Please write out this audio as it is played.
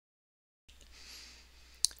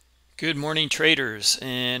Good morning, traders,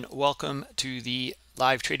 and welcome to the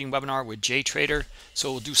live trading webinar with JTrader. So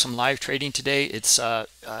we'll do some live trading today. It's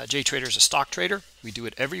JTrader is a stock trader. We do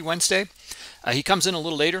it every Wednesday. He comes in a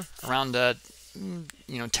little later, around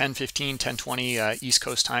 10:15, 10:20 East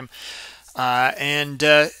Coast time,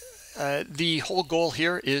 the whole goal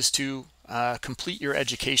here is to complete your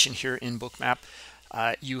education here in Bookmap.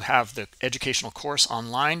 You have the educational course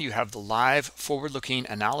online. You have the live forward-looking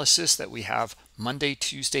analysis that we have Monday,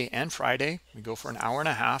 Tuesday, and Friday. We go for an hour and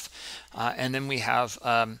a half. And then we have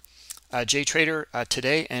JTrader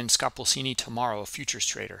today and Scott Pulsini tomorrow, a futures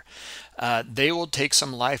trader. They will take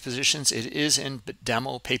some live positions. It is in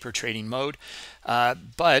demo paper trading mode,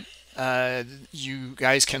 but you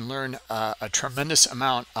guys can learn a tremendous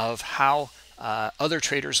amount of how other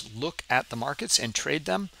traders look at the markets and trade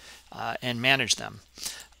them and manage them.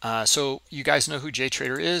 So you guys know who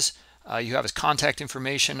JTrader is. You have his contact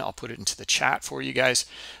information. I'll put it into the chat for you guys.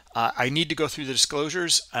 I need to go through the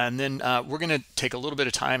disclosures, and then we're going to take a little bit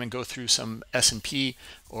of time and go through some S&P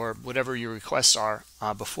or whatever your requests are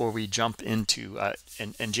before we jump into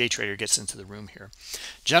and JTrader gets into the room here.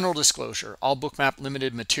 General disclosure: all Bookmap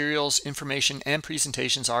limited materials, information, and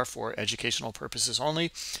presentations are for educational purposes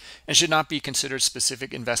only and should not be considered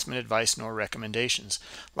specific investment advice nor recommendations.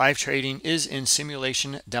 Live trading is in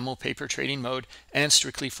simulation demo paper trading mode and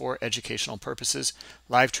strictly for educational purposes.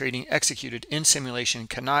 Live trading executed in simulation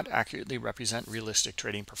cannot accurately represent realistic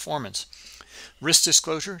trading performance. Risk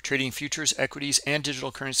disclosure: trading futures, equities, and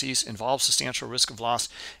digital currencies involves substantial risk of loss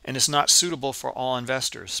and is not suitable for all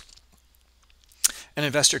investors. An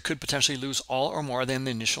investor could potentially lose all or more than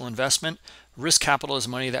the initial investment. Risk capital is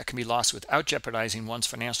money that can be lost without jeopardizing one's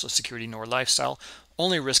financial security nor lifestyle.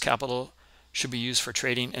 Only risk capital should be used for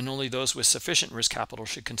trading, and only those with sufficient risk capital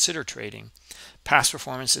should consider trading. Past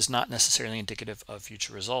performance is not necessarily indicative of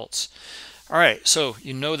future results. All right, so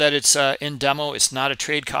you know that it's in demo. It's not a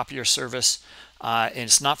trade, copy, or service, and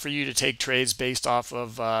it's not for you to take trades based off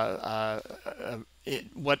of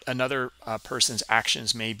what another person's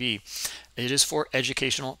actions may be. It is for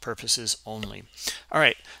educational purposes only. All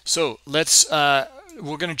right, so let's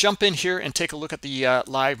we're going to jump in here and take a look at the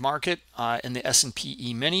live market in the S&P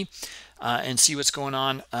E-mini and see what's going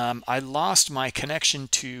on. I lost my connection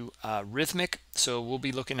to Rhythmic, so we'll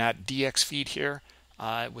be looking at DX feed here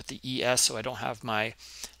with the ES, so I don't have my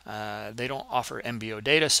they don't offer MBO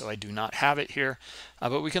data, so I do not have it here,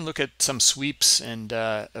 but we can look at some sweeps and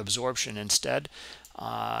absorption instead,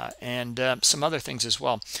 and some other things as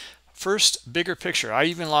well. First, bigger picture. I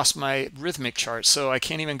even lost my Rhythmic chart, so I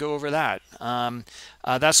can't even go over that.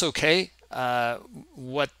 That's okay.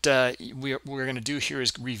 What we're going to do here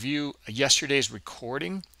is review yesterday's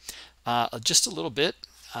recording just a little bit,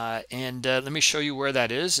 and let me show you where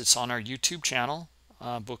that is. It's on our YouTube channel,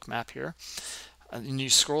 Bookmap here, and you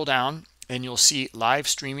scroll down and you'll see live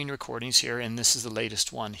streaming recordings here, and this is the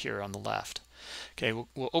latest one here on the left. Okay,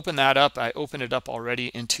 we'll open that up. I opened it up already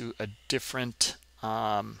into a different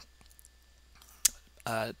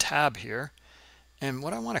tab here, and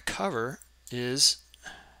what I want to cover is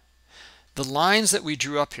the lines that we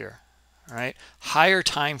drew up here. All right, higher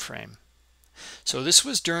time frame. So this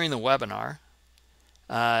was during the webinar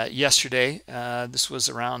yesterday. This was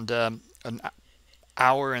around an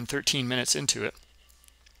hour and 13 minutes into it,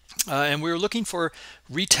 and we were looking for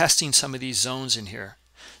retesting some of these zones in here.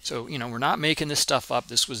 So we're not making this stuff up.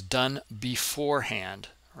 This was done beforehand,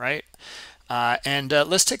 right?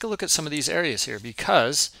 Let's take a look at some of these areas here,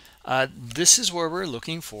 because this is where we're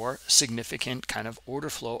looking for significant kind of order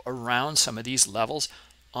flow around some of these levels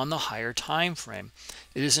on the higher time frame.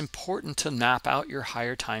 It is important to map out your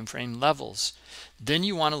higher time frame levels. Then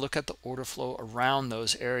you want to look at the order flow around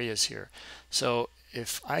those areas here. So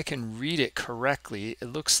if I can read it correctly, it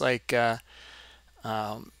looks like boy,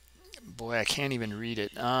 I can't even read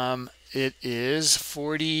it. It is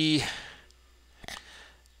 40.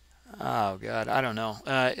 Oh God, I don't know.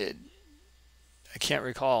 I can't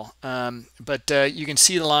recall, but you can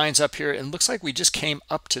see the lines up here, and it looks like we just came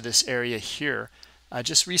up to this area here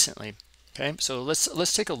just recently. Okay, so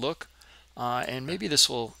let's take a look, and maybe this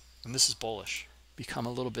will, and this is bullish, become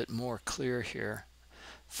a little bit more clear here.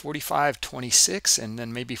 45.26, and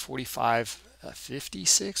then maybe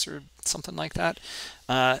 45.56 or something like that.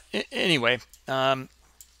 Anyway.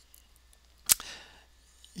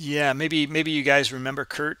 Yeah, maybe you guys remember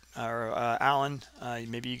Kurt or Alan.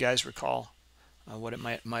 Maybe you guys recall what it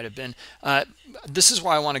might have been. This is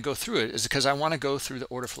why I want to go through it, is because I want to go through the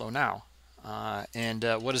order flow now, and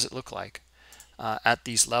what does it look like at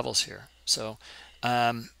these levels here. So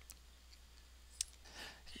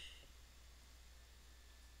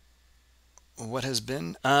what has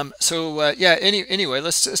been yeah, anyway,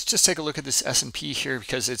 let's just take a look at this S&P here,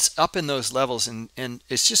 because it's up in those levels, and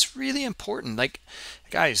it's just really important. Like,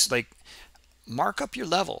 guys, like, mark up your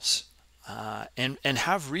levels, and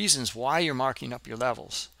have reasons why you're marking up your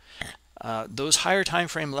levels. Those higher time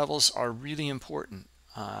frame levels are really important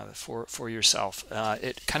for yourself.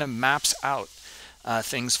 It kind of maps out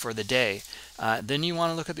things for the day. Then you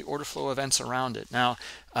want to look at the order flow events around it. Now,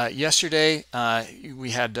 yesterday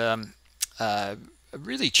we had a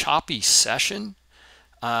really choppy session,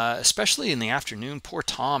 especially in the afternoon. Poor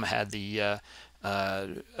Tom had the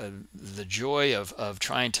joy of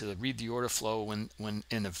trying to read the order flow when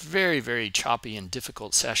in a very choppy and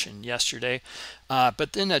difficult session yesterday,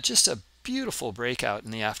 but then just a beautiful breakout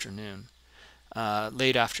in the afternoon,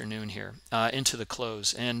 late afternoon here, into the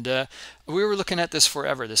close. And we were looking at this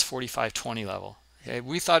forever, this 45.20 level. Okay,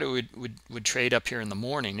 we thought it would trade up here in the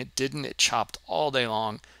morning. It didn't. It chopped all day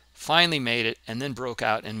long, finally made it, and then broke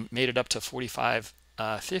out and made it up to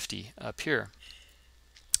 45.50 up here.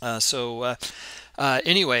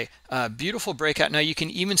 Anyway, beautiful breakout. Now you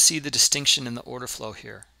can even see the distinction in the order flow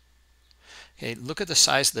here. Okay, look at the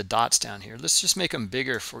size of the dots down here. Let's just make them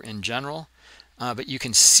bigger for in general, but you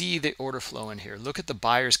can see the order flow in here. Look at the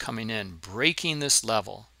buyers coming in, breaking this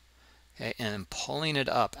level, okay, and pulling it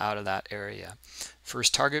up out of that area.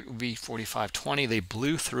 First target would be 45.20. They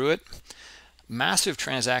blew through it. Massive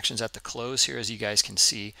transactions at the close here, as you guys can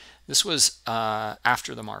see. This was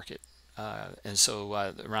after the market. And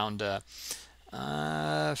so around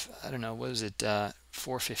I don't know, what was it,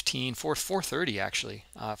 4:15, 4:30 actually,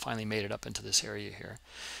 finally made it up into this area here.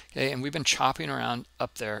 Okay, and we've been chopping around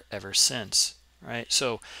up there ever since, right?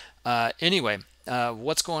 So anyway,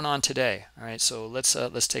 what's going on today? All right, so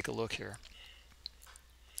let's take a look here.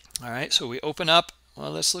 All right, so we open up.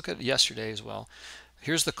 Well, let's look at yesterday as well.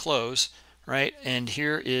 Here's the close, right? And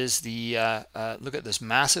here is the look at this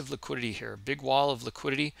massive liquidity here, big wall of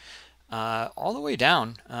liquidity. All the way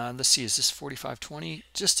down. Let's see, is this 45.20?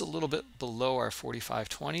 Just a little bit below our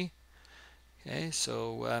 45.20. Okay,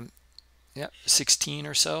 so yeah, 16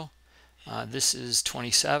 or so. This is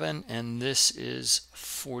 27, and this is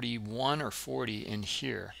 41 or 40 in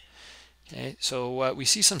here. Okay, so we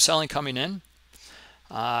see some selling coming in,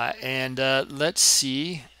 and let's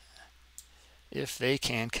see if they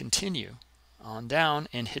can continue on down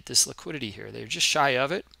and hit this liquidity here. They're just shy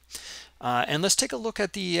of it. And let's take a look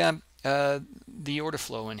at the order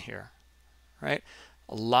flow in here, right?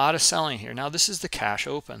 A lot of selling here. Now this is the cash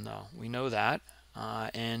open, though, we know that,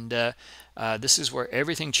 and this is where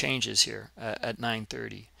everything changes here at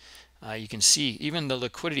 9:30. You can see even the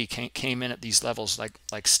liquidity came in at these levels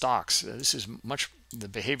like stocks. This is the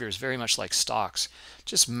behavior is very much like stocks,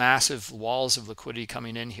 just massive walls of liquidity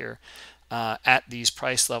coming in here at these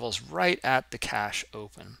price levels right at the cash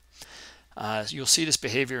open. You'll see this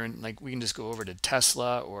behavior, and like we can just go over to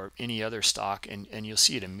Tesla or any other stock, and you'll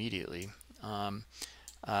see it immediately.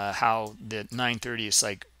 How the 9:30 is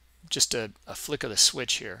like just a flick of the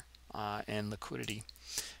switch here, and liquidity.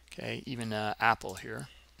 Okay, even Apple here.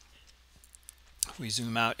 If we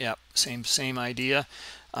zoom out, yep, same idea.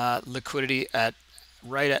 Liquidity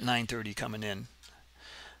right at 9:30 coming in.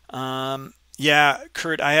 Yeah,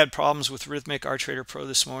 Kurt, I had problems with Rhythmic RTrader Pro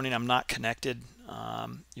this morning. I'm not connected.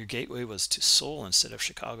 Your gateway was to Seoul instead of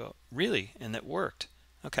Chicago. Really? And that worked.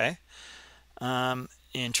 Okay.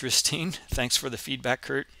 Interesting. Thanks for the feedback,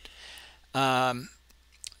 Kurt.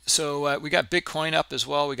 So we got Bitcoin up as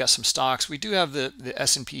well. We got some stocks. We do have the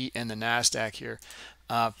S&P and the NASDAQ here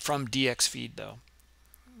from DX feed, though.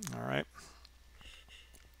 All right.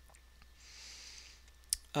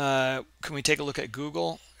 Can we take a look at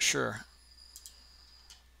Google? Sure.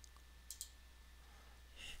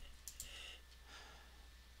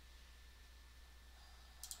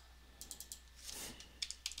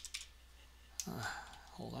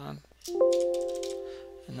 Hold on,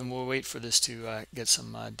 and then we'll wait for this to get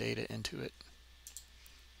some data into it.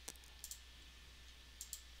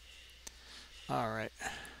 All right.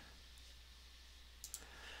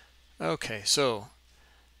 Okay, so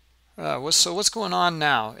what's going on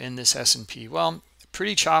now in this S&P? Well,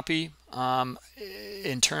 pretty choppy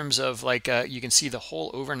in terms of, like, you can see the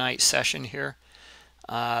whole overnight session here.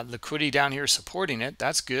 Liquidity down here supporting it.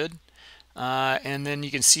 That's good. And then you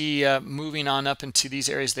can see moving on up into these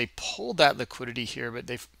areas. They pulled that liquidity here, but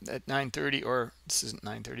they've at 9:30, or this isn't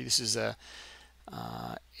 9:30, this is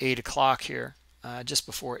 8 o'clock here, just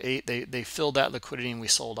before 8. They filled that liquidity, and we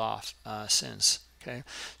sold off since. Okay,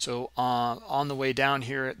 so on the way down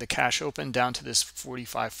here, the cash open down to this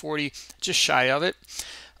 45.40, just shy of it.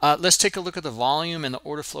 Let's take a look at the volume and the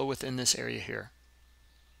order flow within this area here.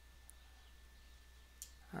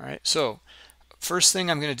 All right, so first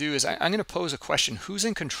thing I'm going to do is I'm going to pose a question. Who's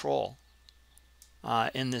in control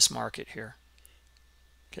in this market here?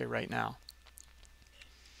 Okay, right now.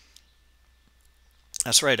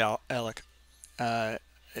 That's right, Alec.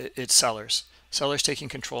 It's sellers. Sellers taking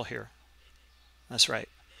control here. That's right.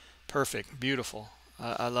 Perfect. Beautiful.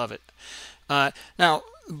 I love it. Now,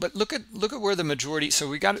 but look at where the majority. So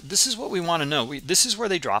we got. This is what we want to know. This is where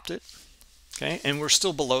they dropped it. Okay, and we're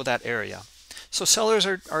still below that area. So sellers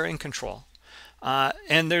are in control.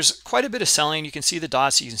 And there's quite a bit of selling. You can see the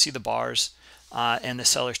dots. You can see the bars. And the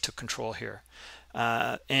sellers took control here.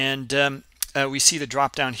 We see the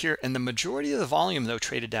drop down here. And the majority of the volume, though,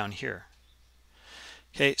 traded down here.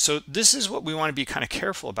 Okay, so this is what we want to be kind of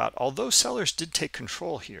careful about. Although sellers did take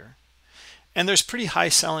control here, and there's pretty high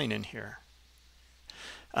selling in here,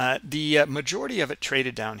 the majority of it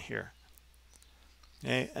traded down here.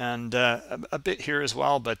 Okay, and a bit here as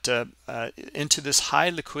well, but into this high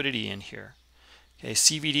liquidity in here. Okay,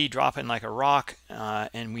 CVD dropping like a rock,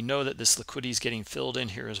 and we know that this liquidity is getting filled in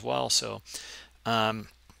here as well. So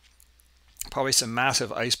probably some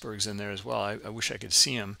massive icebergs in there as well. I wish I could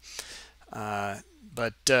see them.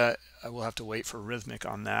 But I will have to wait for Rhythmic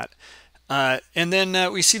on that. And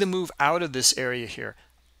then we see the move out of this area here.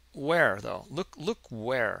 Where, though? Look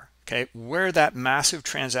where, okay? Where that massive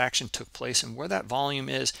transaction took place and where that volume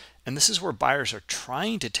is. And this is where buyers are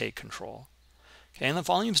trying to take control. Okay, and the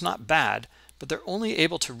volume's not bad, but they're only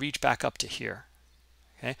able to reach back up to here.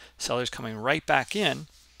 Okay, sellers coming right back in,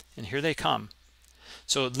 and here they come.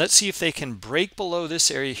 So let's see if they can break below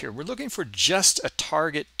this area here. We're looking for just a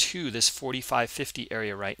target to this 45.50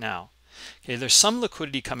 area right now. Okay, there's some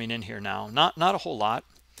liquidity coming in here now. Not a whole lot,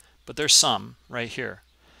 but there's some right here.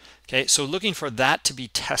 Okay, so looking for that to be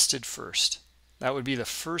tested first. That would be the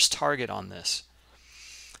first target on this.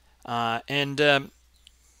 Boy,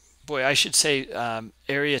 I should say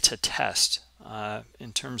area to test.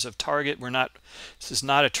 In terms of target, this is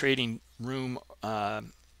not a trading room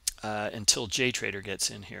until JTrader gets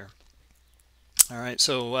in here. All right,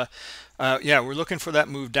 so yeah, we're looking for that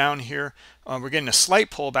move down here. We're getting a slight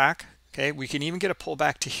pullback. Okay, we can even get a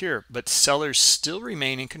pullback to here, but sellers still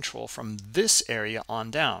remain in control from this area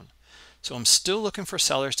on down. So I'm still looking for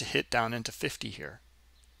sellers to hit down into 50 here.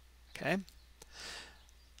 Okay.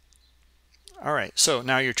 All right, so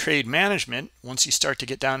now your trade management, once you start to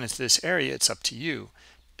get down into this area, it's up to you.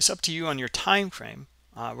 It's up to you on your time frame.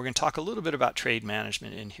 We're going to talk a little bit about trade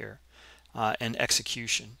management in here and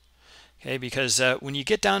execution. Okay, because when you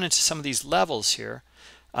get down into some of these levels here,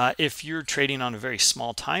 if you're trading on a very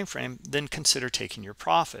small time frame, then consider taking your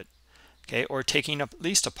profit. Okay, or taking up at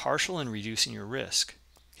least a partial and reducing your risk.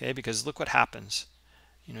 Okay, because look what happens.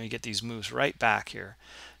 You know, you get these moves right back here.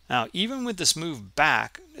 Now, even with this move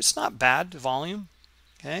back, it's not bad volume.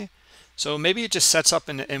 Okay, so maybe it just sets up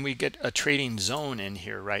and we get a trading zone in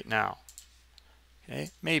here right now. Okay,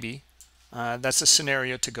 maybe that's a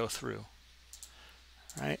scenario to go through.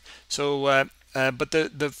 All right, so but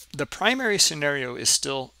the primary scenario is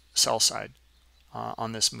still sell side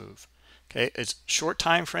on this move. Okay, it's short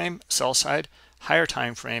time frame, sell side, higher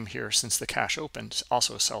time frame here since the cash opened,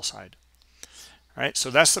 also sell side. All right, so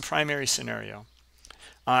that's the primary scenario.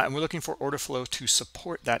 And we're looking for order flow to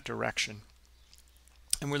support that direction.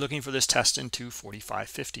 And we're looking for this test into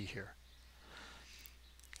 45.50 here.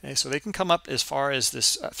 Okay, so they can come up as far as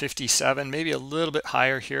this 57, maybe a little bit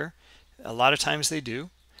higher here. A lot of times they do.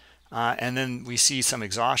 And then we see some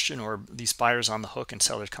exhaustion or these buyers on the hook and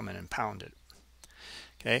sellers come in and pound it.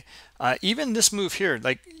 Okay, even this move here,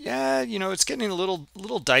 like, yeah, you know, it's getting a little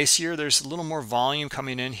dicier. There's a little more volume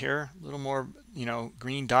coming in here, a little more, you know,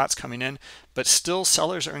 green dots coming in, but still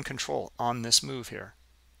sellers are in control on this move here.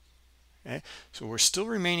 Okay, so we're still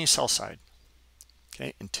remaining sell side.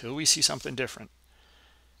 Okay, until we see something different.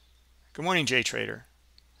 Good morning, JTrader.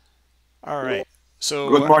 All right,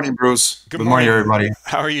 so good morning, Bruce. Good morning, everybody.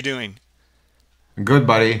 How are you doing? Good,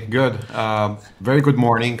 buddy. Good. Very good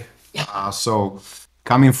morning. So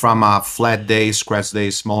coming from a flat day, scratch day,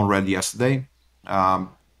 small red yesterday.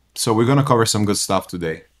 So we're gonna cover some good stuff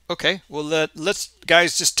today. Okay, well, let's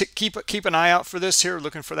guys just keep an eye out for this here,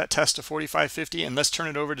 looking for that test of 45.50, and let's turn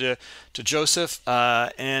it over to Joseph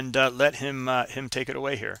and let him take it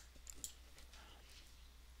away here.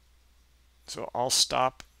 So I'll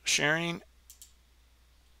stop sharing.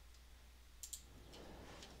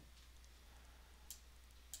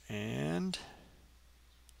 And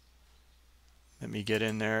let me get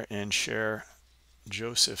in there and share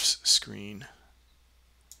Joseph's screen.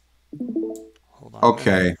 Hold on.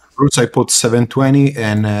 Okay, Bruce, I put 720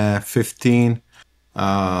 and 15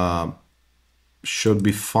 should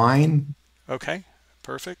be fine. Okay,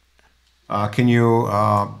 perfect. Can you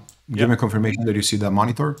give me a confirmation that you see the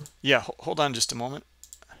monitor. Yeah, hold on just a moment.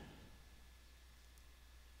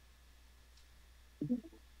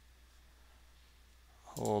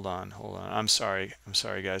 Hold on. I'm sorry,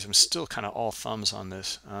 guys. I'm still kind of all thumbs on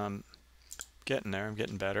this. Getting there. I'm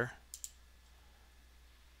getting better.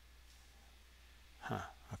 Huh.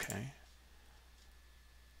 Okay.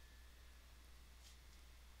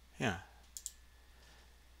 Yeah.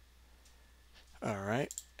 All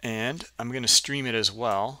right. And I'm going to stream it as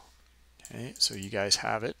well. Okay, so you guys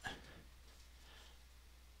have it.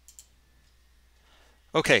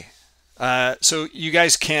 Okay. So you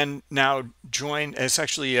guys can now join. It's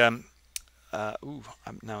actually now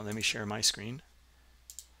let me share my screen.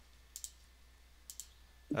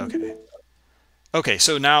 Okay,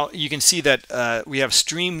 so now you can see that we have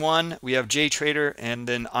stream one, we have JTrader, and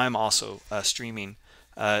then I'm also streaming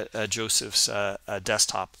Joseph's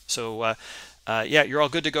desktop. So yeah, you're all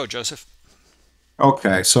good to go, Joseph.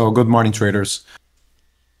 Okay, so good morning, traders.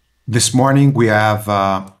 This morning we have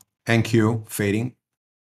NQ fading.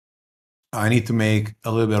 I need to make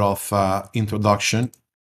a little bit of introduction.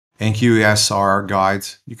 NQ are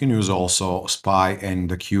guides. You can use also SPY and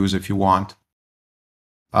the Qs if you want.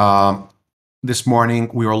 This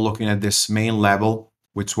morning we were looking at this main level,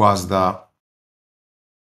 which was the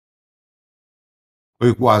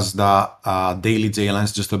daily J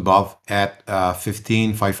lens just above at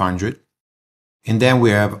 15,500. And then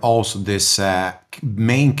we have also this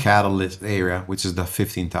main catalyst area, which is the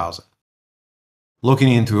 15,000. Looking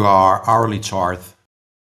into our hourly chart,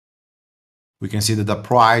 we can see that the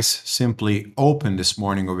price simply opened this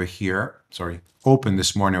morning over here. Opened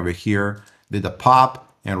this morning over here, did a pop,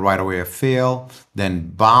 and right away a fail, then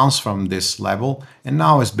bounce from this level, and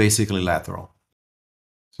now it's basically lateral.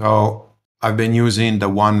 So I've been using the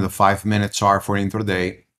 5-minute chart for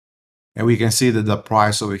intraday, and we can see that the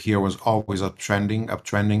price over here was always uptrending,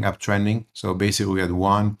 uptrending, uptrending. So basically we had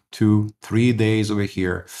 1, 2, 3 days over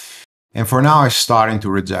here. And for now, it's starting to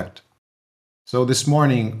reject. So this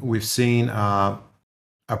morning, we've seen a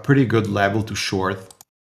pretty good level to short.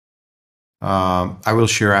 I will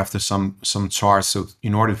share after some charts so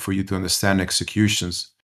in order for you to understand executions.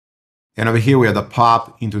 And over here, we had a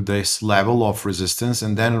pop into this level of resistance,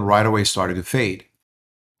 and then right away started to fade.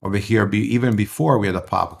 Over here, even before we had a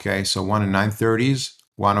pop, okay? So one in 930s,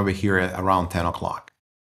 one over here at around 10 o'clock.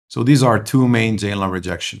 So these are two main J-line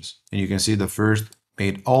rejections. And you can see the first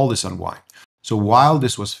made all this unwind. So while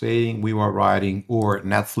this was fading, we were riding or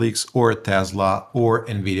Netflix or Tesla or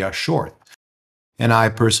NVIDIA short. And I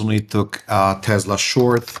personally took Tesla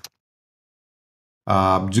short.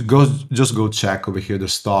 Just go check over here the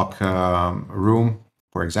stock room,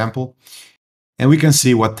 for example. And we can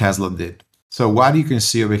see what Tesla did. So what you can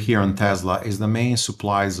see over here on Tesla is the main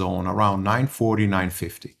supply zone around 940,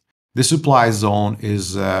 950. This supply zone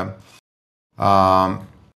is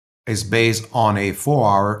based on a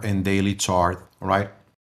 4-hour and daily chart, right?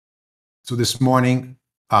 So this morning,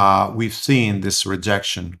 we've seen this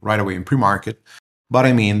rejection right away in pre-market. But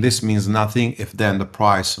I mean, this means nothing if then the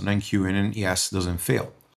price on NQ and NES doesn't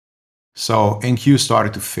fail. So NQ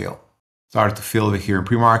started to fail. Over here in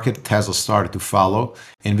pre-market. Tesla started to follow.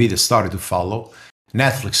 NVIDIA started to follow.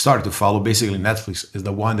 Netflix started to follow. Basically, Netflix is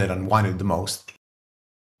the one that unwinded the most.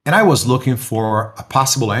 And I was looking for a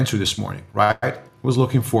possible entry this morning, right? I was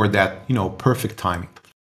looking for that, perfect timing.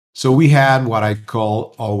 So we had what I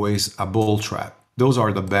call always a bull trap. Those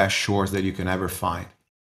are the best shorts that you can ever find.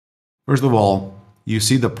 First of all, you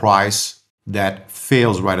see the price that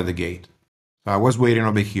fails right at the gate. So I was waiting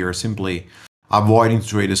over here, simply avoiding to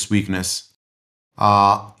trade this weakness.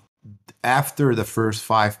 After the first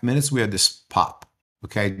 5 minutes, we had this pop,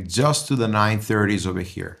 okay, just to the 930s over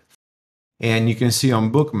here. And you can see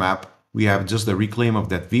on Bookmap, we have just the reclaim of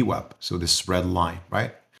that VWAP, so this red line,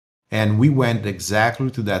 right? And we went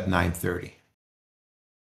exactly to that 930.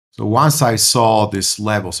 So once I saw this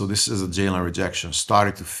level, so this is a J-line rejection,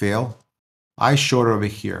 started to fail, I shorted over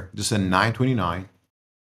here, just at 929.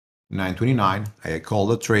 929, I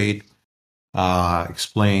called the trade,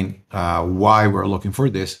 explain why we're looking for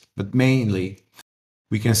this, but mainly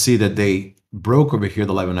we can see that they broke over here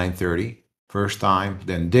the level 930 first time,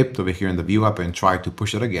 then dipped over here in the view up and tried to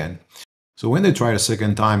push it again. So when they try a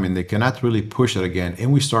second time and they cannot really push it again,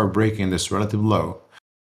 and we start breaking this relative low,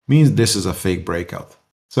 means this is a fake breakout.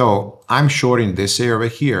 So I'm shorting this area over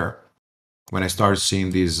here when I start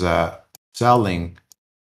seeing these selling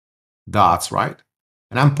dots, right?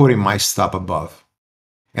 And I'm putting my stop above.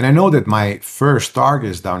 And I know that my first target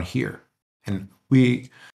is down here. And we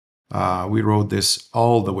wrote this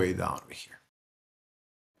all the way down over here.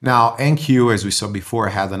 Now, NQ, as we saw before,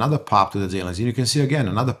 had another pop to the daily lines. And you can see again,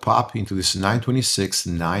 another pop into this 926,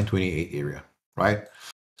 928 area, right?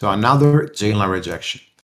 So another daily line rejection.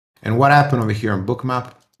 And what happened over here on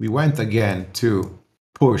Bookmap? We went again to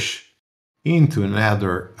push into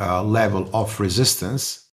another level of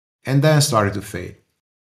resistance and then started to fade.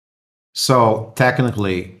 So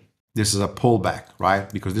technically, this is a pullback,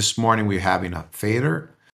 right? Because this morning we're having a fader,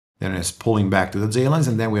 then it's pulling back to the daily lines,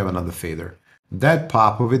 and then we have another fader. That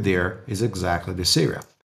pop over there is exactly this area.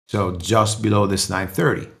 So just below this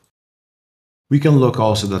 930. We can look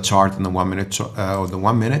also the chart in the 1 minute, the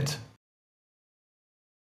 1 minute.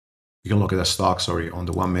 You can look at the stock, sorry, on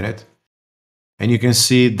the 1 minute. And you can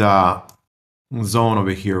see the zone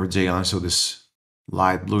over here of daily line, so this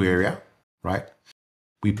light blue area, right?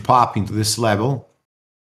 We pop into this level,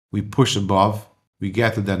 we push above, we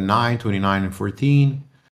get to that 9, 29, and 14.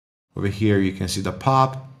 Over here, you can see the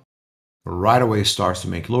pop. Right away starts to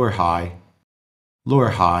make lower high,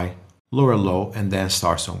 lower low, and then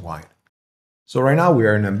starts to unwind. So right now we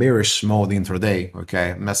are in a bearish mode intraday,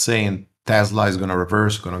 okay? I'm not saying Tesla is going to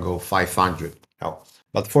reverse, going to go 500. No.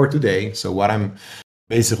 But for today, so what I'm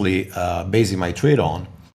basically basing my trade on,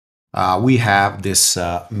 we have this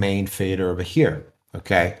main fader over here,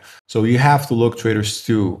 okay? So you have to look, traders,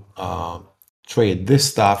 to trade this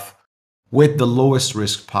stuff with the lowest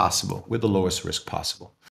risk possible,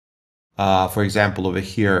 For example, over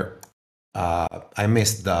here, I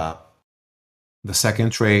missed the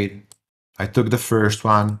second trade. I took the first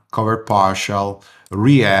one, covered partial,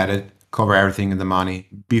 re-added, cover everything in the money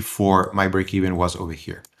before my break even was over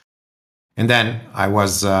here. And then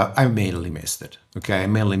I mainly missed it. Okay, I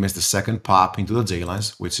mainly missed the second pop into the daily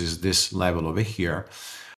lines, which is this level over here.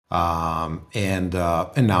 And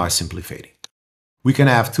now it's simply fading. We can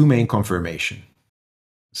have two main confirmation.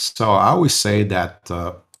 So I always say that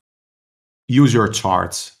use your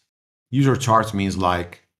charts. Use your charts means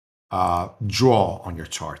like draw on your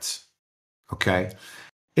charts. Okay.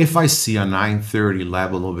 If I see a 930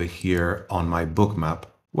 level over here on my Bookmap,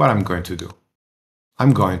 what I'm going to do?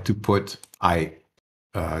 I'm going to put, I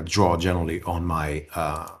draw generally on my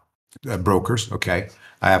brokers, okay?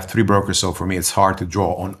 I have 3 brokers, so for me it's hard to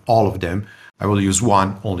draw on all of them. I will use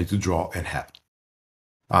one only to draw and have.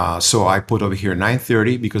 So I put over here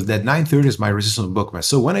 930 because that 930 is my resistance on Bookmap.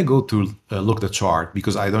 So when I go to look the chart,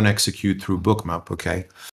 because I don't execute through Bookmap, okay?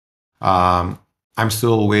 I'm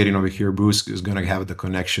still waiting over here. Bruce is going to have the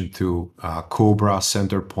connection to Cobra,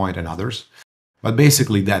 Center Point, and others. But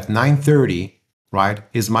basically that 930, right,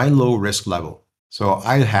 is my low risk level. So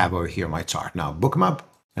I have over here my chart now, Bookmap,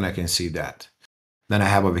 and I can see that. Then I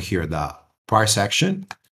have over here the price action,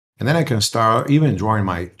 and then I can start even drawing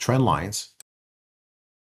my trend lines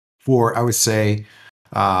for, I would say,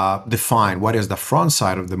 define what is the front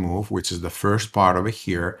side of the move, which is the first part over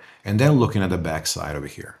here, and then looking at the back side over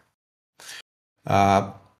here.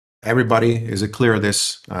 Everybody, is it clear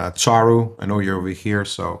this? Charu, I know you're over here,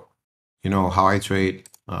 so you know how I trade.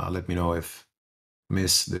 Let me know if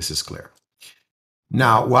this is clear.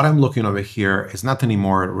 Now, what I'm looking over here is not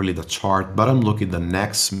anymore really the chart, but I'm looking at the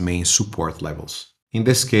next main support levels. In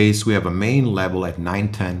this case, we have a main level at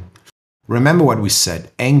 910. Remember what we said,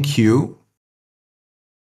 NQ,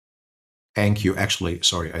 actually,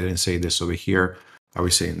 sorry, I didn't say this over here. I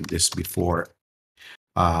was saying this before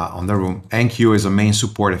on the room. NQ is a main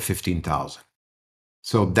support at 15,000.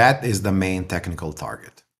 So that is the main technical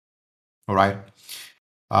target. All right.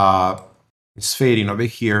 It's fading over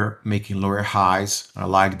here, making lower highs. I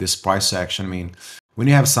like this price action. I mean, when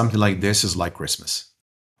you have something like this, it's like Christmas.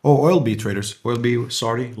 Oh, OLB traders, OLB,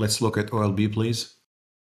 sorry. Let's look at OLB, please.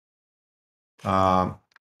 Why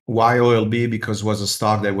OLB? Because it was a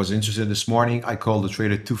stock that was interested this morning. I called the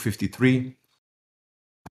trade at 253.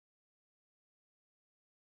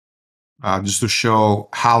 Just to show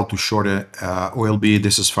how to short OLB.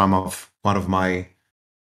 This is from one of my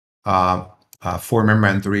former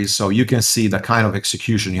mentorees. So you can see the kind of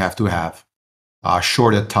execution you have to have.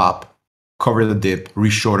 Short at top, cover the dip,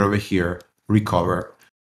 re-short over here, recover.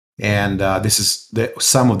 And this is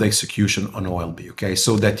some of the execution on OLB, okay?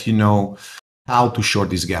 So that you know how to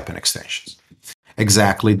short these gap and extensions.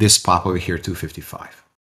 Exactly this pop over here, 255.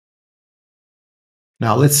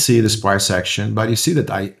 Now let's see this price action, but you see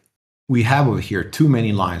that we have over here too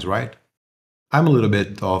many lines, right? I'm a little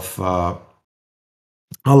bit of,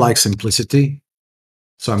 I like simplicity.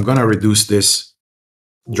 So I'm gonna reduce this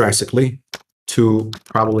drastically to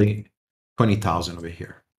probably 20,000 over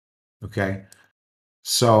here, okay?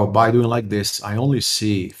 So by doing like this, I only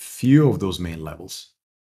see few of those main levels.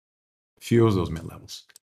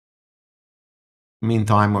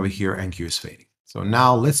 Meantime, over here, NQ is fading. So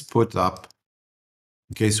now let's put up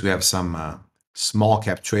in case we have some small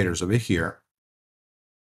cap traders over here.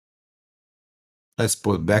 Let's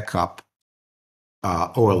put back up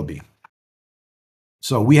OLB.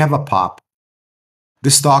 So we have a pop.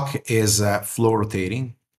 This stock is flow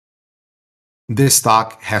rotating. This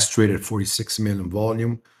stock has traded 46 million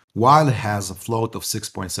volume, while it has a float of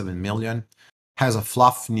 6.7 million, has a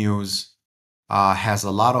fluff news, has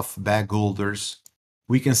a lot of bag holders.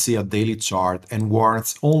 We can see a daily chart and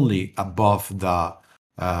warrants only above the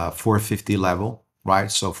 450 level,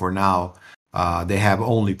 right? So for now, they have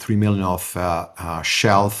only 3 million of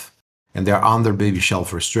shelf, and they're under baby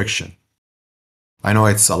shelf restriction. I know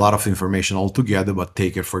it's a lot of information altogether, but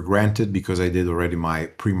take it for granted because I did already my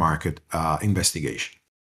pre-market investigation.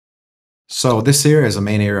 So this area is a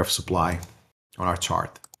main area of supply on our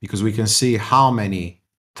chart because we can see how many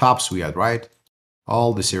tops we had, right?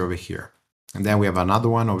 All this area over here. And then we have another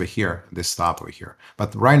one over here, this top over here.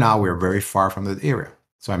 But right now we're very far from that area.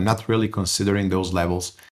 So I'm not really considering those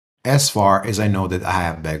levels as far as I know that I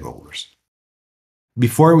have bag holders.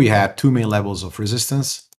 Before we had two main levels of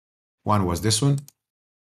resistance. One was this one.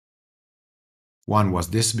 One was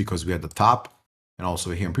this because we had the top and also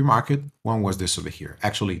here in pre-market. One was this over here.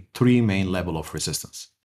 Actually, three main level of resistance.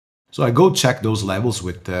 So I go check those levels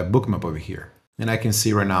with Bookmap over here. And I can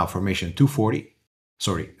see right now formation 240,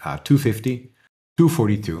 250,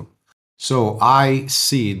 242. So I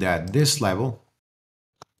see that this level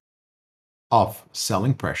of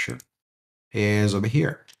selling pressure is over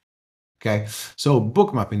here. Okay, so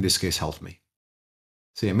Bookmap in this case helped me.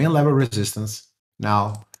 See a main level resistance.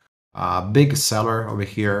 Now, big seller over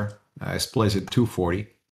here is placed at 240.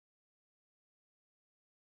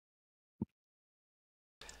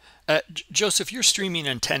 Joseph, you're streaming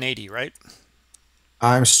in 1080, right?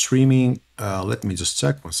 I'm streaming. Let me just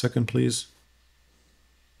check 1 second, please.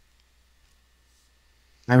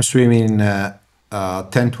 I'm streaming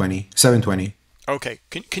 1020, 720. Okay.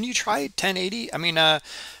 Can you try 1080? I mean,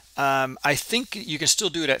 I think you can still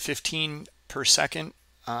do it at 15 per second,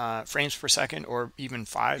 frames per second, or even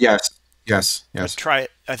 5. Yes, yes, But yes. try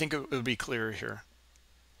it. I think it would be clearer here.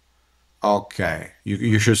 Okay,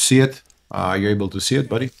 you should see it. You're able to see it,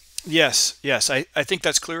 buddy? Yes, yes. I think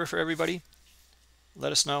that's clearer for everybody.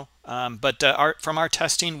 Let us know. But from our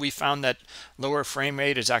testing, we found that lower frame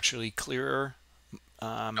rate is actually clearer.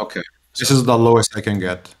 Okay. This So is the lowest I can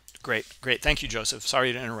get. great, great. Thank you, Joseph.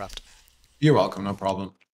 Sorry to interrupt. You're welcome, no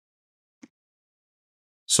problem.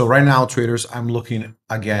 So right now, traders, I'm looking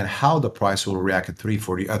again how the price will react at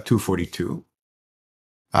 242.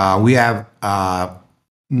 We have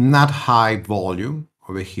not high volume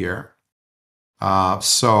over here.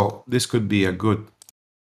 So this could be a good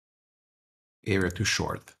area to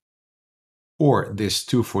short. Or this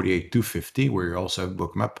 248, 250, where you also have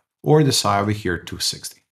Bookmap, or the side over here,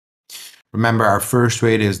 260. Remember, our first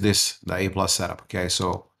trade is this, the A plus setup. Okay,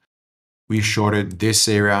 so we shorted this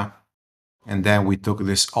area, and then we took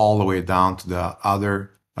this all the way down to the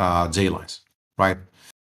other J lines, right?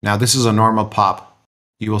 Now, this is a normal pop.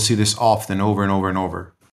 You will see this often over and over and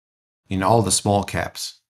over in all the small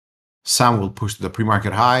caps. Some will push to the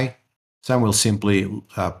pre-market high. Some will simply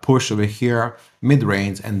push over here,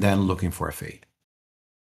 mid-range, and then looking for a fade.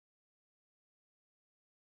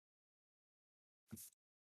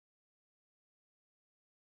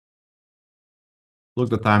 Look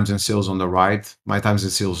the times and sales on the right. My times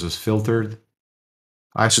and sales is filtered.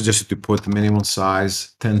 I suggested to put the minimum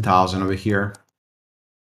size 10,000 over here.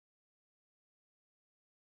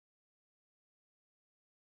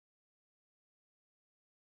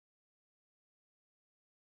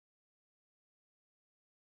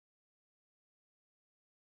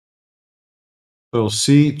 So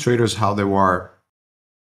see traders how they were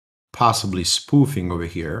possibly spoofing over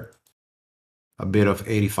here. A bit of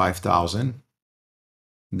 85,000.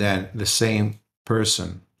 Then the same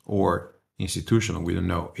person or institutional, we don't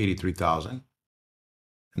know, 83,000.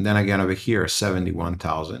 And then again over here,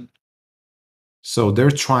 71,000. So they're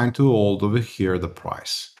trying to hold over here the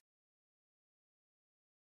price.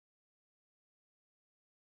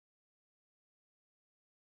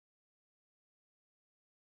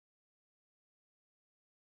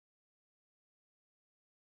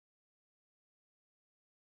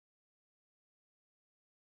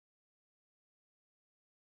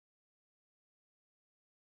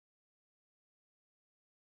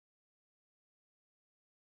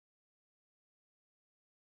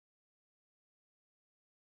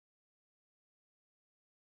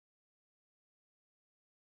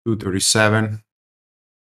 $237.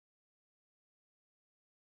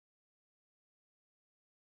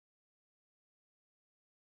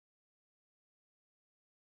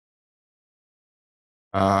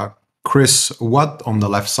 Chris, what on the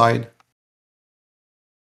left side?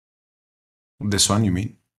 This one, you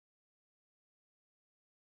mean?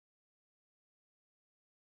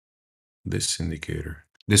 This indicator.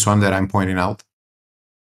 This one that I'm pointing out?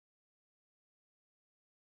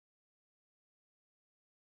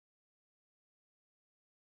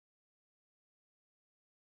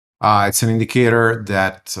 It's an indicator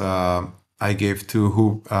that I give to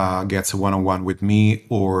who gets a one-on-one with me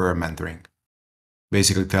or mentoring.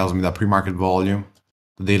 Basically tells me the pre-market volume,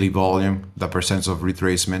 the daily volume, the percentage of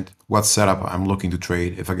retracement, what setup I'm looking to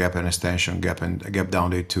trade, if a gap and extension, gap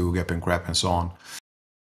down day 2, gap and crap, and so on.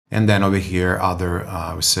 And then over here, other,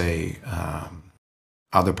 I would say,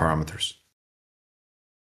 other parameters.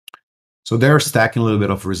 So they're stacking a little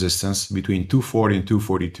bit of resistance between 240 and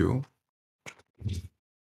 242.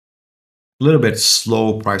 A little bit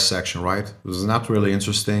slow price action, right? This is not really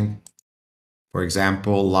interesting. For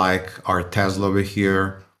example, like our Tesla over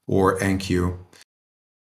here, or NQ,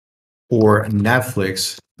 or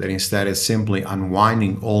Netflix, that instead is simply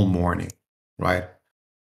unwinding all morning, right?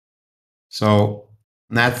 So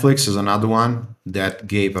Netflix is another one that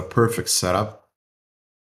gave a perfect setup.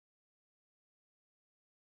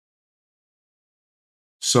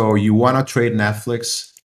 So you want to trade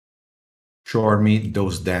Netflix, short me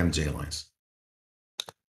those damn J lines.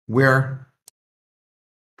 Where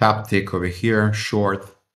top tick over here,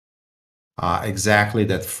 short, exactly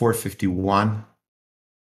that 451.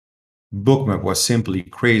 Bookmap was simply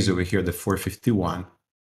crazy over here, the 451,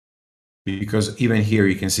 because even here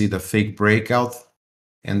you can see the fake breakout,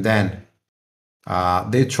 and then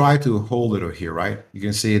they try to hold it over here, right? You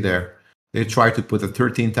can see there, they try to put the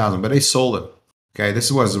 13,000, but they sold it. Okay,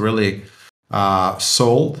 this was really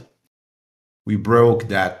sold. We broke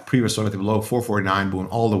that previous relative low, 449, boom,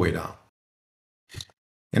 all the way down.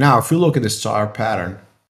 And now if you look at this chart pattern,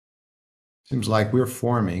 seems like we're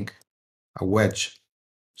forming a wedge.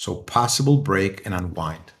 So possible break and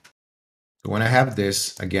unwind. So when I have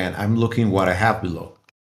this, again, I'm looking what I have below,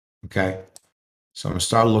 okay? So I'm gonna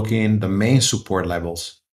start looking the main support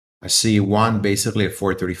levels. I see one basically at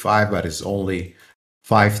 435, but it's only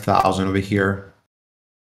 5,000 over here.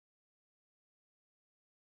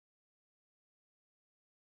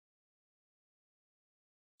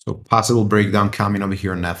 So possible breakdown coming over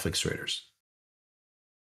here on Netflix traders.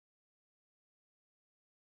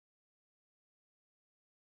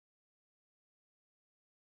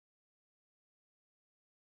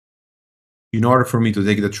 In order for me to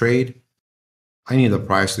take the trade, I need the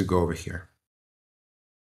price to go over here.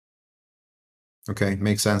 Okay,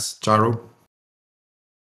 makes sense, Charu?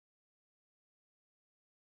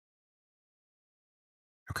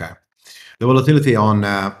 Okay. The volatility on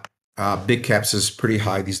big caps is pretty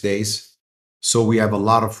high these days. So we have a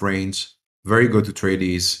lot of range, very good to trade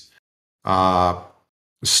these.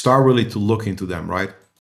 Start really to look into them, right?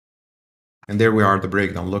 And there we are, the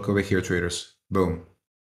breakdown. Look over here, traders. Boom.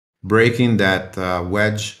 Breaking that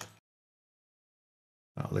wedge.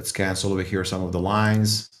 Let's cancel over here some of the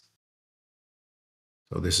lines.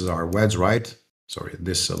 So this is our wedge, right? Sorry,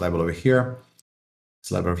 this level over here.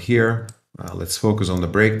 This level over here. Let's focus on the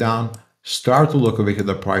breakdown. Start to look over here,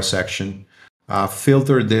 the price action.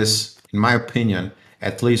 Filter this, in my opinion,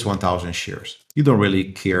 at least 1,000 shares. You don't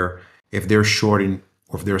really care if they're shorting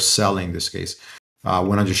or if they're selling in this case.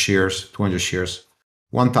 100 shares, 200 shares,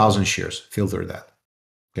 1,000 shares. Filter that.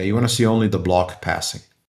 Okay, you want to see only the block passing.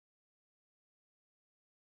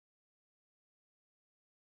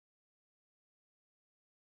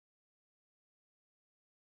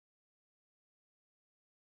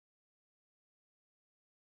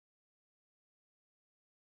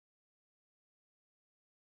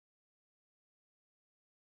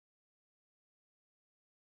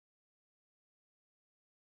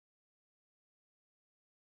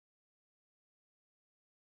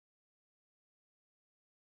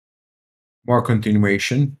 More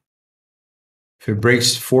continuation. If it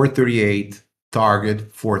breaks 438,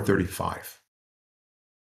 target 435.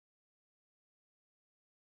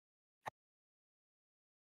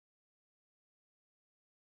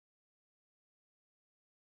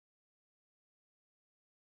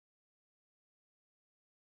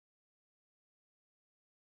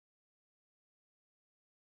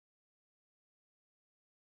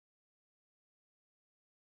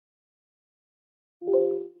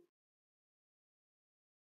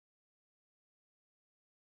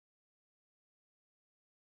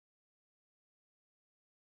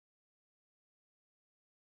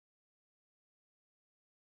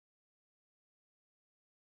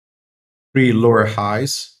 Three lower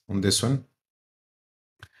highs on this one.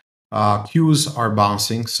 Qs are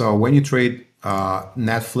bouncing. So when you trade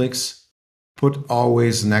Netflix, put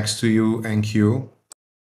always next to you NQ.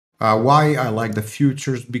 Why I like the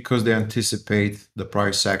futures? Because they anticipate the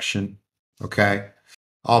price action. Okay.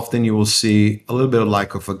 Often you will see a little bit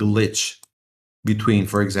like of a glitch between,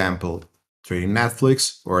 for example, trading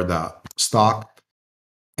Netflix or the stock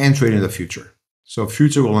and trading the future. So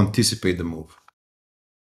future will anticipate the move.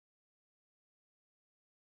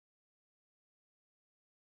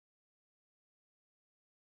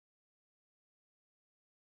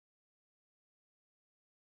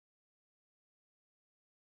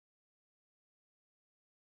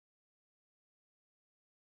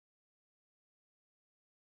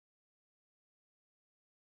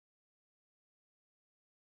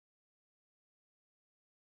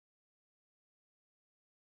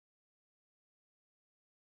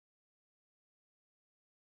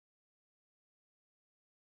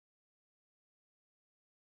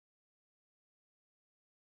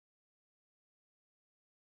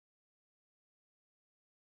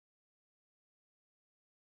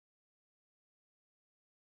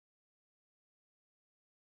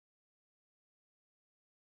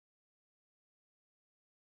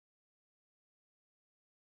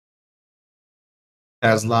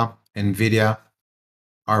 Tesla, Nvidia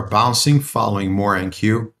are bouncing, following more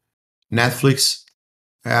NQ. Netflix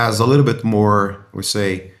has a little bit more, we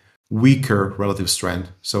say, weaker relative strength.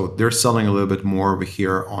 So they're selling a little bit more over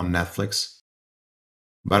here on Netflix.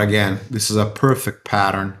 But again, this is a perfect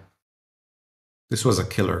pattern. This was a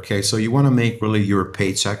killer. Okay, so you want to make really your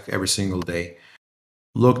paycheck every single day.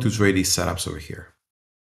 Look to trade these setups over here.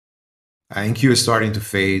 NQ is starting to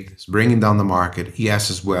fade. It's bringing down the market. ES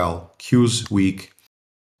as well. Q's weak.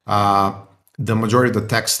 The majority of the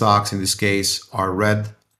tech stocks in this case are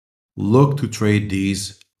red. Look to trade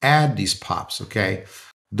these, add these pops, okay?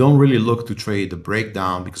 Don't really look to trade the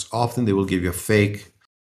breakdown because often they will give you a fake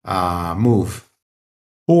move,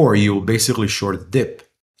 or you will basically short the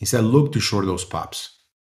dip. Instead, look to short those pops.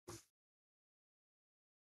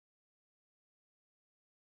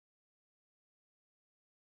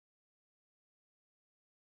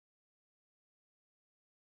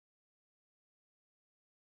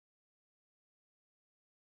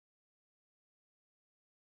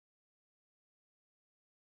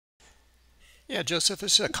 Yeah, Joseph,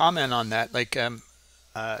 this is a comment on that. Like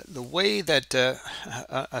the way that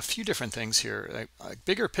a few different things here, like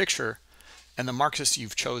bigger picture, and the markets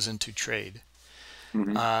you've chosen to trade,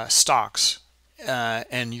 stocks,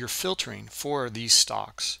 and you're filtering for these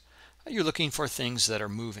stocks. You're looking for things that are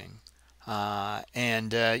moving,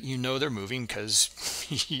 and you know they're moving because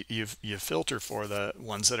you filter for the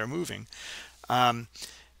ones that are moving,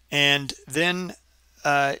 and then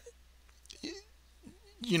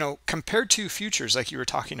compared to futures, like you were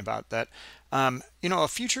talking about, that a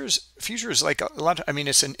futures like a lot of, I mean,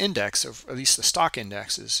 it's an index of at least the stock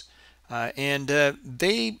indexes, and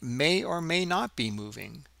they may or may not be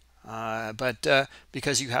moving, but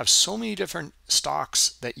because you have so many different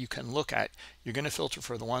stocks that you can look at, you're going to filter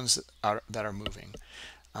for the ones that are moving,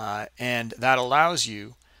 and that allows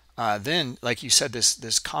you then, like you said,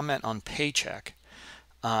 this comment on paycheck.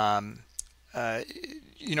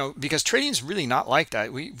 Because trading is really not like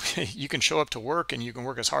that. You can show up to work and you can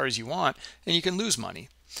work as hard as you want and you can lose money.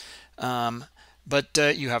 But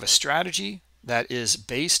you have a strategy that is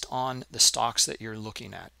based on the stocks that you're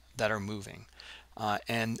looking at that are moving.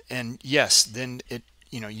 And yes, then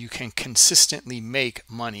you can consistently make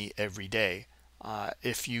money every day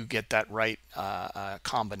if you get that right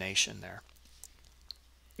combination there.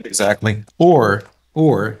 Exactly. Or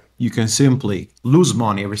you can simply lose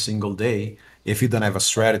money every single day if you don't have a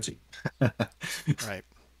strategy. Right.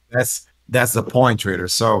 That's the point, trader.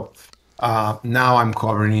 So now I'm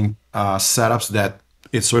covering setups that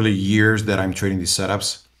it's really years that I'm trading these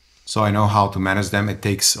setups, so I know how to manage them. It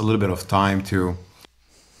takes a little bit of time to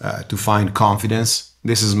find confidence.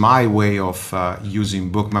 This is my way of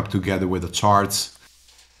using Bookmap together with the charts,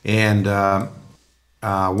 and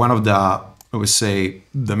one of the, I would say,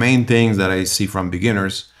 the main things that I see from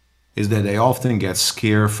beginners is that they often get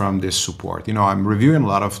scared from this support. I'm reviewing a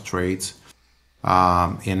lot of trades,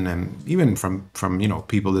 even from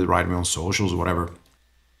people that write me on socials or whatever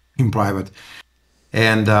in private,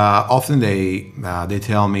 and often they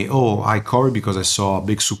tell me, "Oh, I covered because I saw a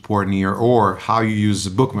big support near," or "How you use the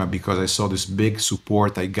Bookmap because I saw this big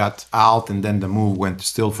support, I got out, and then the move went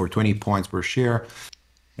still for 20 points per share."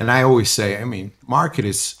 And I always say, I mean, market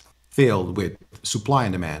is filled with supply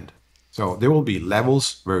and demand. So there will be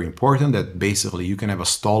levels, very important, that basically you can have a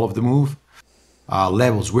stall of the move.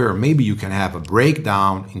 Levels where maybe you can have a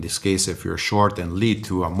breakdown, in this case if you're short, and lead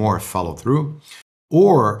to a more follow through,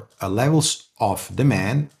 or levels of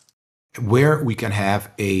demand where we can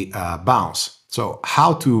have a bounce. So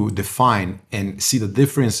how to define and see the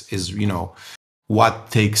difference is,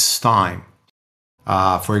 what takes time.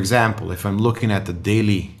 For example, if I'm looking at the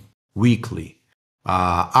daily, weekly,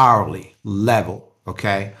 hourly level,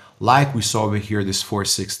 okay, like we saw over here, this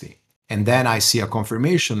 460, and then I see a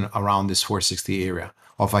confirmation around this 460 area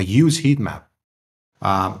of a huge heat map.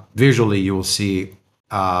 Visually, you will see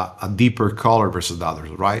a deeper color versus the others,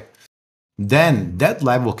 right? Then that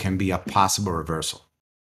level can be a possible reversal.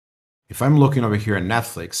 If I'm looking over here at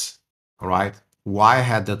Netflix, all right, why I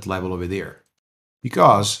had that level over there?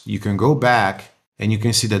 Because you can go back and you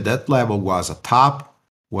can see that that level was a top,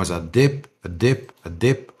 was a dip, a dip, a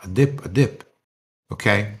dip, a dip, a dip.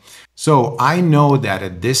 Okay, so I know that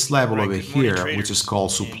at this level over here, which is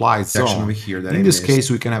called supply zone, over here, in this case,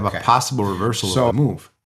 we can have a possible reversal of the move.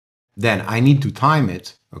 Then I need to time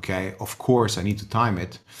it. Okay, of course, I need to time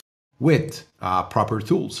it with proper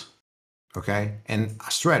tools. Okay, and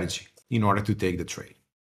a strategy in order to take the trade.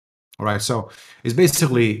 All right, so it's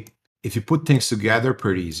basically, if you put things together,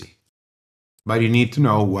 pretty easy, but you need to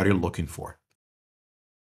know what you're looking for.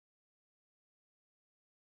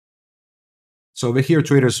 So over here,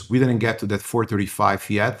 traders, we didn't get to that 435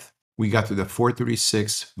 yet. We got to the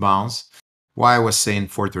 436 bounce. Why I was saying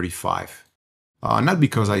 435? Not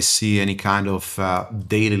because I see any kind of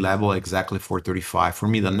daily level exactly 435. For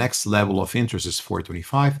me, the next level of interest is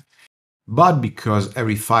 425. But because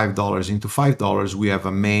every $5 into $5, we have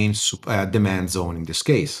a main demand zone in this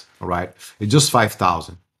case, all right? It's just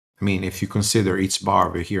 5,000. I mean, if you consider each bar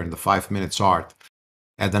over here in the 5-minute chart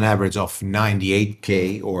at an average of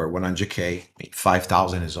 98K or 100K,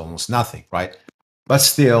 5,000 is almost nothing, right? But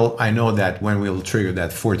still, I know that when we'll trigger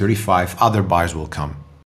that 435, other buys will come.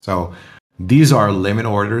 So these are limit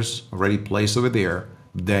orders already placed over there.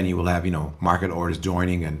 Then you will have, market orders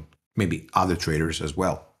joining and maybe other traders as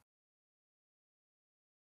well.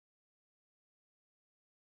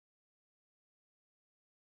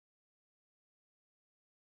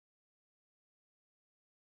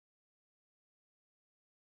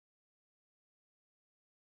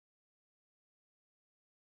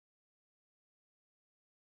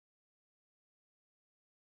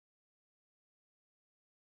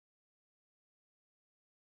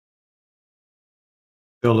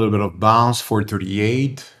 A little bit of bounce,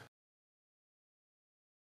 438.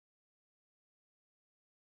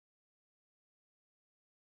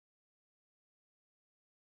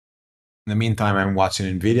 In the meantime, I'm watching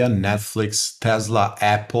NVIDIA, Netflix, Tesla,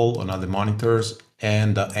 Apple on other monitors,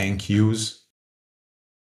 and the NQs.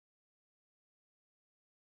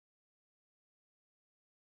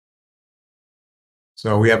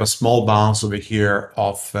 So we have a small bounce over here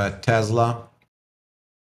of Tesla,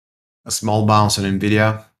 a small bounce on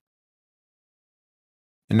NVIDIA.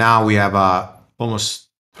 And now we have a almost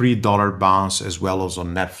 $3 bounce as well as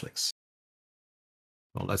on Netflix.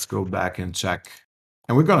 So let's go back and check.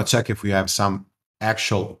 And we're going to check if we have some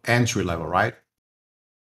actual entry level, right?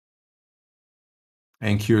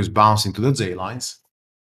 NQ is bouncing to the J lines.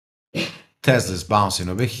 Tesla is bouncing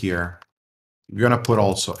over here. We're going to put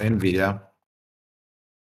also NVIDIA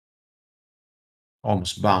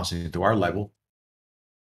almost bouncing into our level.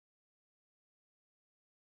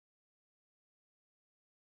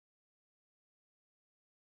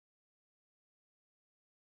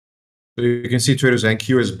 So you can see traders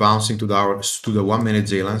NQ is bouncing to the 1-minute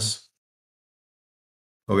J lines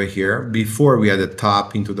over here. Before we had a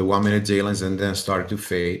top into the 1-minute J lines and then started to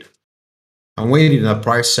fade. I'm waiting in the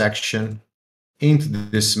price section into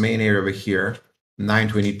this main area over here,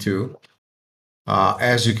 922.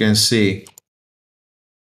 As you can see,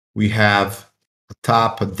 we have a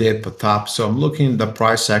top, a dip, a top. So I'm looking at the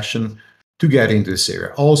price section to get into this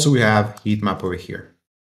area. Also, we have heat map over here.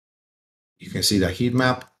 You can see the heat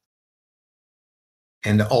map.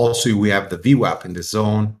 And also we have the VWAP in the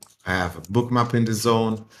zone. I have a Bookmap in the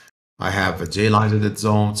zone. I have a J line in the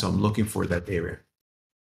zone. So I'm looking for that area.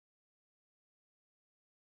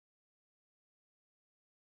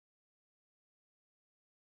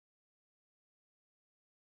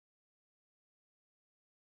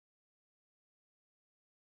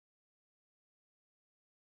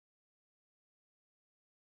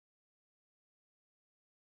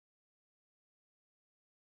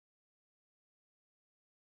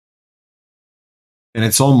 And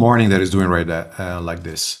it's all morning that is doing right that like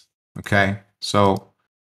this. Okay, so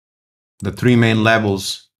the three main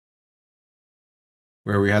levels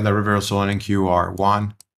where we had the reversal on NQ are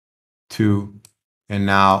 1, 2, and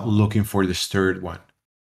now looking for this third one.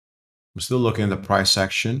 I'm still looking at the price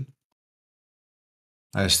action.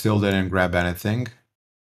 I still didn't grab anything.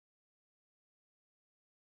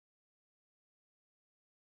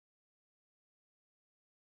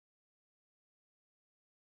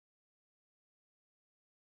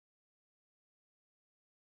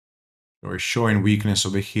 We're showing weakness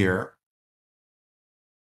over here.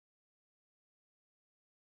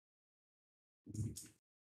 You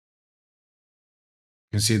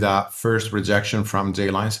can see that first rejection from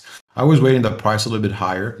J lines. I was waiting the price a little bit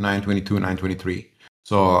higher, 922, 923.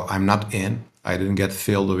 So I'm not in. I didn't get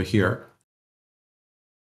filled over here.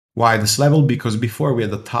 Why this level? Because before we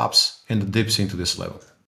had the tops and the dips into this level.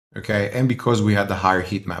 Okay, and because we had the higher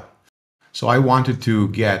heat map. So I wanted to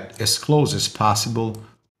get as close as possible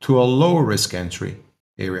to a low risk entry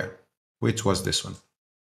area, which was this one.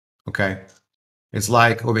 Okay, it's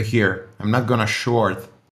like over here. I'm not gonna short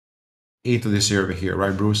into this area over here,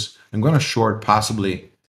 right, Bruce? I'm gonna short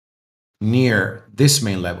possibly near this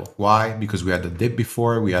main level. Why? Because we had the dip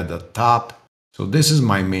before, we had the top. So this is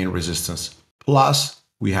my main resistance. Plus,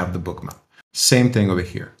 we have the bookmap. Same thing over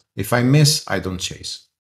here. If I miss, I don't chase.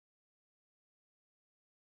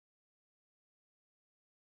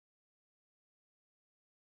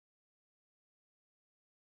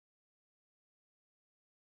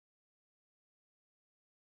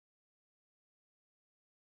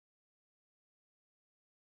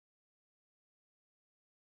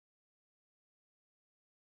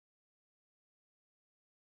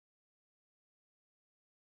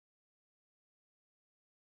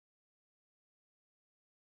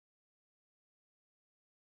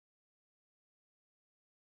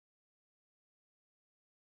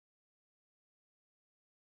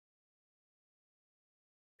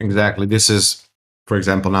 Exactly. This is, for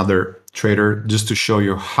example, another trader just to show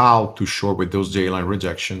you how to short with those J-line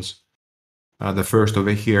rejections. The first over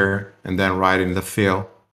here, and then right in the fill,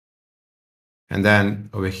 and then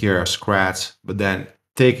over here a scratch, but then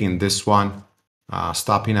taking this one,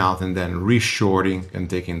 stopping out, and then reshorting and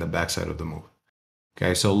taking the backside of the move.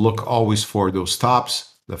 Okay, so look always for those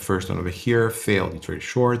stops. The first one over here failed, you trade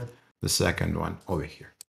short. The second one over here.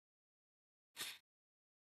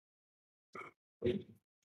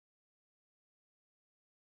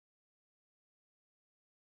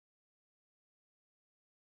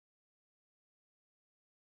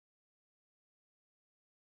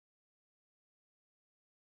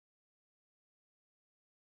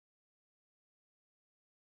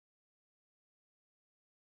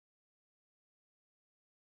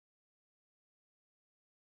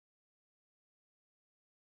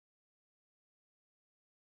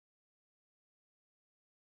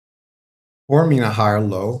 Forming a higher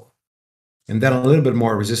low, and then a little bit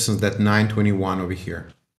more resistance, that 921 over here.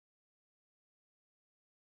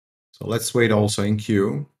 So let's wait also in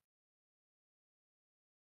Q.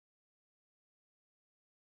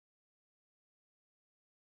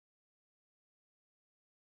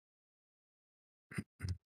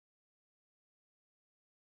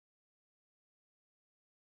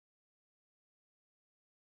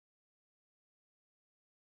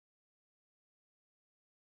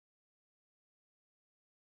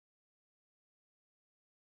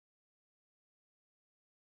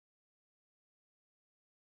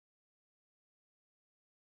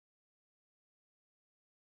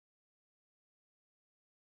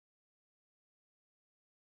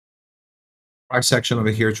 Price section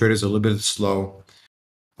over here, traders a little bit slow,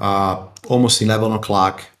 almost 11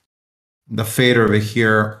 o'clock. The fader over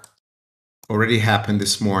here already happened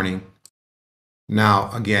this morning. Now,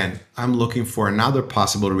 again, I'm looking for another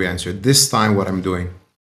possible re-answer. This time what I'm doing,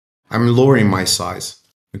 I'm lowering my size,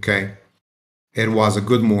 okay? It was a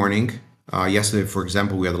good morning. Yesterday, for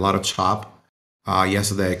example, we had a lot of chop.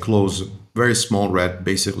 Yesterday, I closed very small red,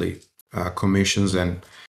 basically commissions, and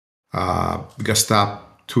we got stopped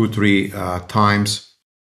 2-3 times,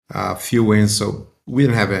 few wins. So we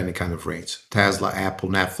didn't have any kind of range. Tesla, Apple,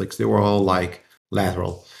 Netflix, they were all like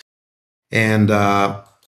lateral. And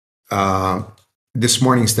this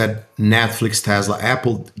morning, instead, Netflix, Tesla,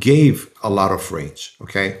 Apple gave a lot of range,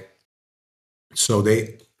 okay? So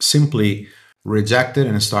they simply rejected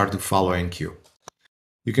and started to follow NQ.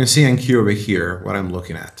 You can see NQ over here, what I'm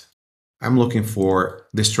looking at. I'm looking for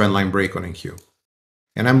this trend line break on NQ.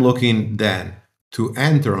 And I'm looking then to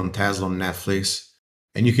enter on Tesla on Netflix.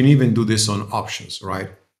 And you can even do this on options,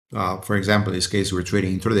 right? For example, in this case, we're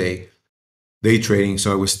trading intraday, day trading.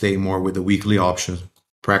 So I would stay more with the weekly options,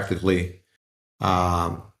 practically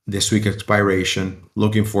this week expiration,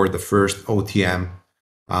 looking for the first OTM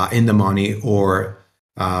in the money, or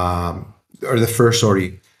the first,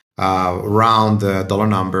 sorry, round dollar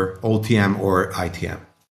number, OTM or ITM.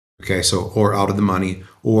 Okay, so or out of the money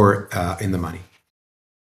or in the money.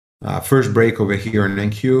 First break over here in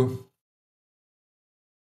NQ.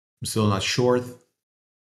 I'm still not short.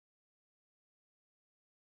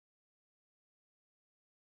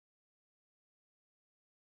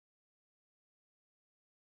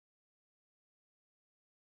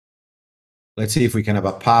 Let's see if we can have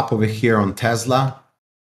a pop over here on Tesla.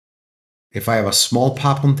 If I have a small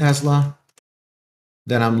pop on Tesla,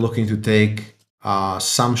 then I'm looking to take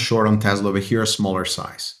some short on Tesla over here, a smaller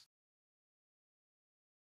size.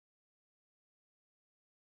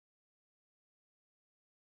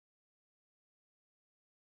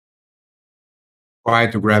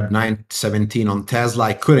 Tried to grab 917 on Tesla.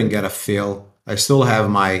 I couldn't get a fill. I still have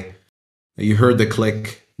my, you heard the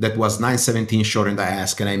click. That was 917 short in the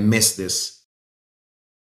ask, and I missed this.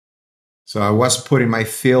 So I was putting my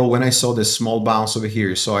fill when I saw this small bounce over here.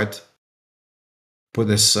 You saw it. Put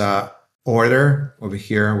this order over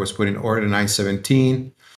here. I was putting order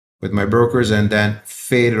 917 with my brokers, and then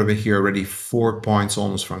faded over here already 4 points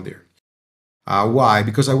almost from there. Why?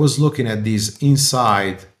 Because I was looking at these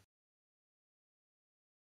inside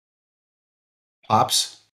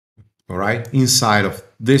pops, all right, inside of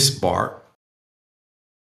this bar.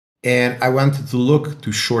 And I wanted to look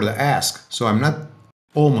to short the ask. So I'm not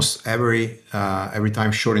almost every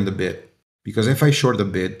time shorting the bid. Because if I short the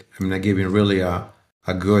bid, I'm not giving really a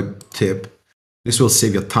good tip. This will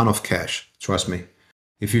save you a ton of cash, trust me.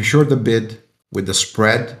 If you short the bid with the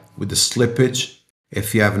spread, with the slippage,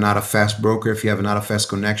 if you have not a fast broker, if you have not a fast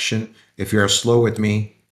connection, if you are slow with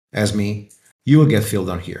me, as me, you will get filled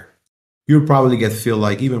on here. You'll probably get filled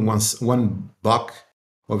like even once $1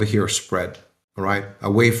 over here spread, all right,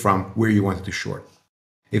 away from where you wanted to short.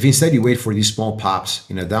 If instead you wait for these small pops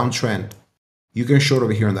in a downtrend, you can short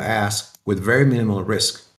over here on the ask with very minimal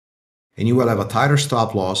risk. And you will have a tighter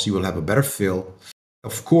stop loss, you will have a better fill.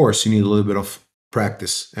 Of course, you need a little bit of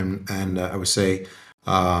practice and I would say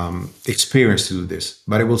experience to do this.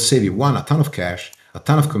 But it will save you, one, a ton of cash, a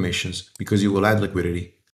ton of commissions, because you will add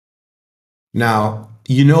liquidity. Now,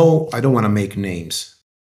 you know, I don't want to make names,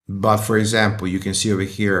 but for example, you can see over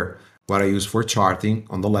here what I use for charting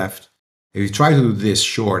on the left. If you try to do this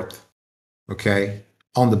short, okay,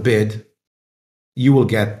 on the bid, you will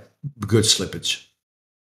get good slippage.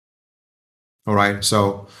 All right,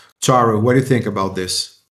 so Charu, what do you think about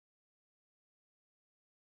this?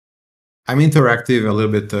 I'm interactive a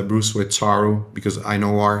little bit, Bruce, with Charu, because I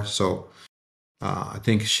know her, so I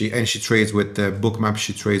think she trades with Bookmap,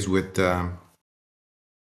 she trades with the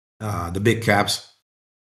big caps.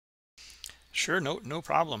 Sure, no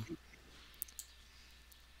problem.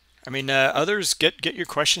 I mean, others get your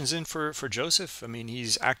questions in for Joseph. I mean,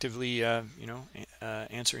 he's actively,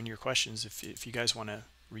 answering your questions if you guys want to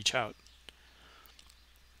reach out.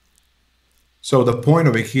 So the point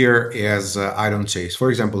over here is I don't chase.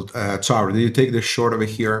 For example, Charu, do you take the short over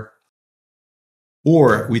here?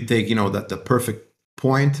 Or we take, that the perfect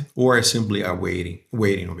point, or simply a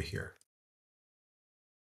waiting over here.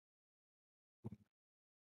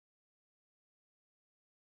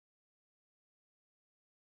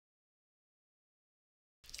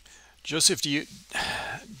 Joseph, do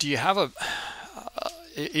you have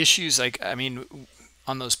issues like, I mean,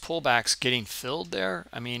 on those pullbacks getting filled there?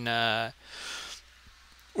 I mean,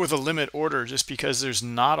 with a limit order, just because there's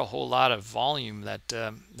not a whole lot of volume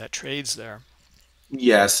that trades there.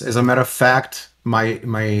 Yes, as a matter of fact,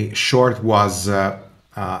 my short was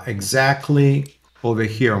exactly over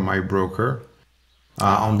here on my broker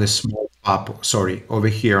on this small pop. Sorry, over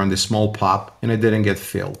here on this small pop, and it didn't get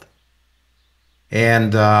filled.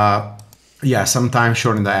 And yeah, sometimes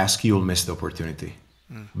shorting the ask, you'll miss the opportunity.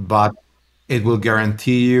 But it will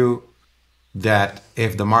guarantee you that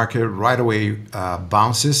if the market right away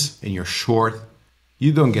bounces and you're short,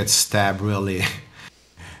 you don't get stabbed really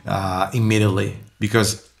immediately.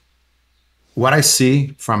 Because what I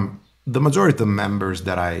see from the majority of the members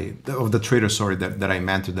of the traders, sorry, that I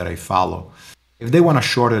mentor, that I follow, if they want to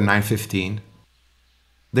short at 915,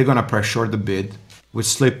 they're going to press short the bid with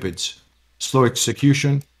slippage, slow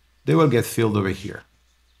execution, they will get filled over here.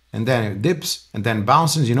 And then it dips and then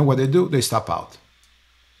bounces. You know what they do? They stop out.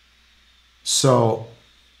 So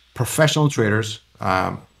professional traders,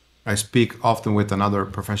 I speak often with another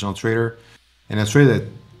professional trader, and a trader that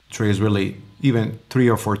trades really even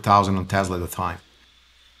 3,000 or 4,000 on Tesla at a time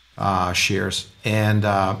shares, and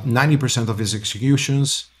 90% of his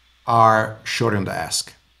executions are short on the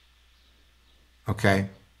ask. Okay,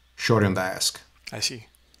 short on the ask. I see.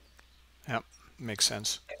 Yep, makes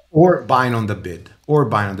sense. Or buying on the bid,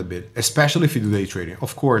 especially if you do day trading.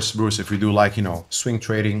 Of course, Bruce, if you do like, swing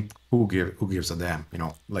trading, who gives a damn,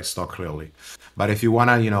 let's talk clearly. But if you want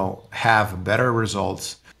to, have better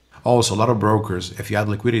results, also a lot of brokers, if you add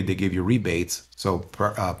liquidity, they give you rebates. So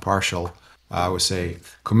partial, I would say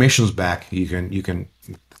commissions back. You can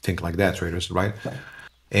think like that, traders, right?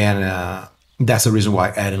 And that's the reason why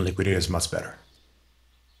adding liquidity is much better.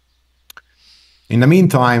 In the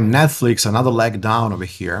meantime, Netflix, another leg down over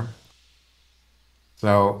here.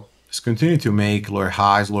 So it's continue to make lower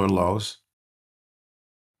highs, lower lows.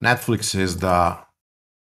 Netflix is the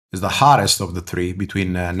hottest of the three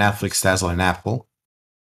between Netflix, Tesla, and Apple.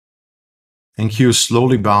 NQ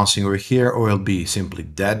slowly bouncing over here. OLB simply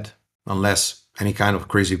dead unless any kind of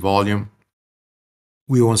crazy volume.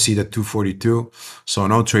 We won't see the 242, so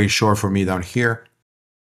no trade short for me down here.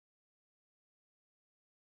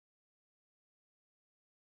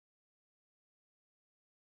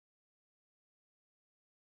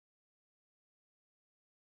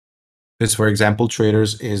 This, for example,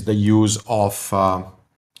 traders, is the use of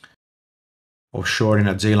shorting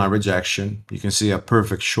a J-line rejection. You can see a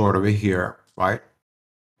perfect short over here, right?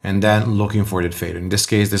 And then looking for that fade. In this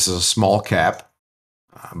case, this is a small cap,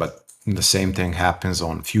 but the same thing happens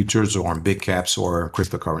on futures or on big caps or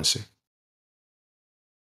cryptocurrency.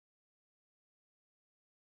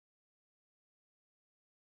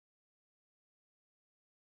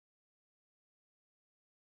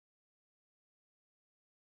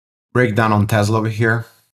 Breakdown on Tesla over here.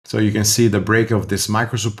 So you can see the break of this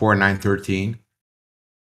micro support 913.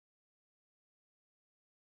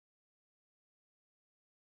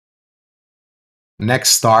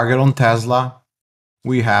 Next target on Tesla,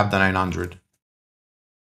 we have the 900.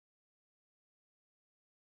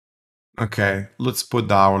 Okay, let's put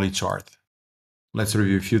the hourly chart. Let's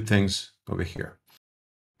review a few things over here.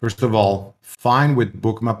 First of all, find with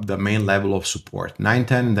Bookmap the main level of support,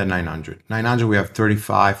 910 and then 900. 900, we have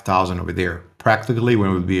 35,000 over there. Practically, when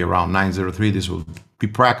it will be around 903, this will be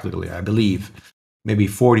practically, I believe, maybe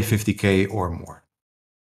 40, 50K or more.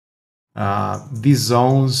 These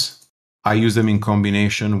zones, I use them in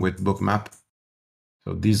combination with Bookmap.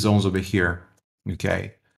 So these zones over here,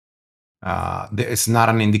 okay, it's not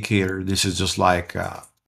an indicator. This is just like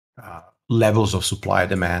levels of supply and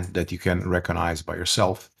demand that you can recognize by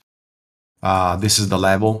yourself. This is the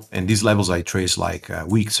level, and these levels I traced like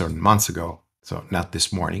weeks or months ago, so not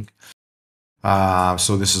this morning.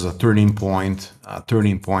 So this is a turning point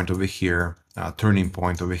over here, turning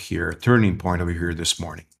point over here, turning point over here this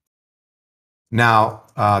morning. Now,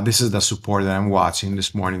 this is the support that I'm watching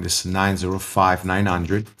this morning. This is 905,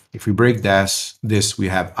 900. If we break this, we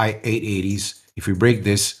have 880s. If we break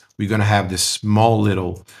this, we're going to have this small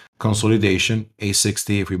little consolidation,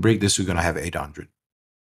 860. If we break this, we're going to have 800.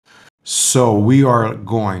 So we are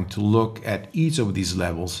going to look at each of these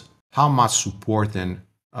levels, how much support and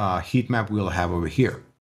heat map we'll have over here.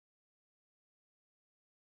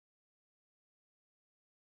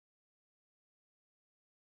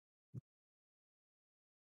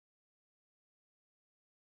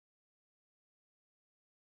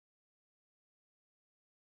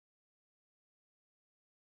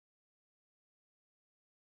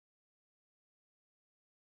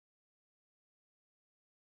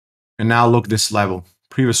 And now look this level,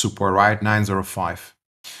 previous support, right? 905.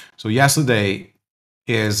 So yesterday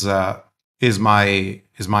is my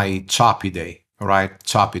choppy day, all right?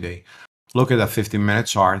 Choppy day. Look at the 15-minute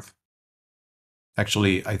chart.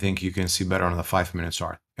 Actually, I think you can see better on the 5-minute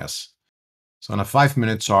chart. Yes. So on a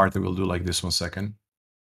 5-minute chart, we'll do like this 1 second.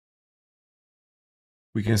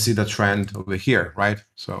 We can see the trend over here, right?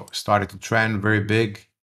 So started to trend very big,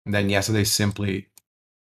 and then yesterday simply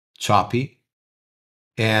choppy,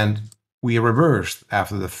 and we reversed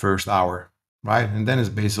after the first hour, right? And then it's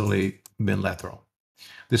basically been lateral.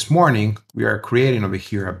 This morning, we are creating over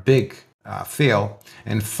here a big fail,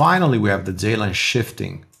 and finally we have the J-line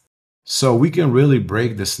shifting. So we can really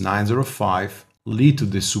break this 905, lead to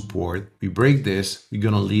this support. We break this, we're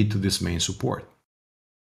gonna lead to this main support.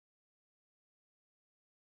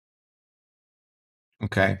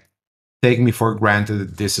 Okay, take me for granted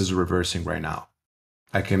that this is reversing right now.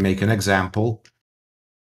 I can make an example.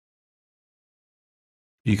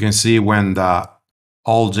 You can see when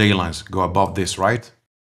all J lines go above this, right?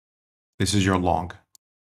 This is your long.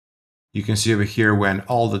 You can see over here when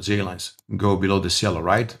all the J lines go below this yellow,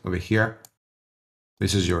 right? Over here,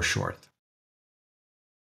 this is your short.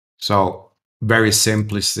 So very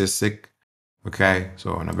simplistic, okay?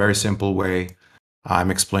 So in a very simple way,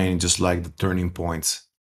 I'm explaining just like the turning points.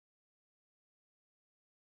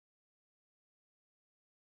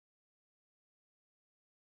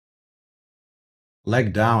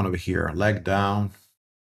 Leg down over here, leg down.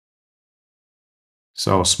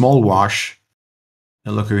 So small wash.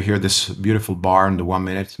 And look over here, this beautiful bar in the 1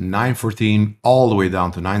 minute, 914 all the way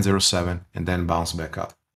down to 907 and then bounce back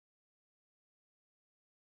up.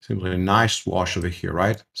 Simply a nice wash over here,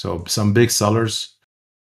 right? So some big sellers,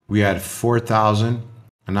 we had 4,000,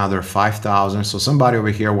 another 5,000. So somebody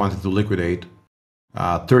over here wanted to liquidate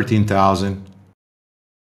 13,000.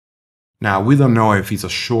 Now we don't know if it's a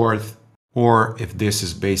short or if this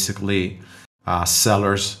is basically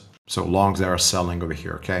sellers, so longs that are selling over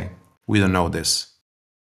here, okay? We don't know this.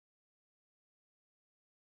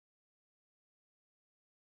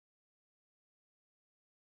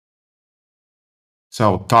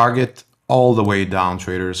 So target all the way down,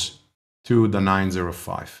 traders, to the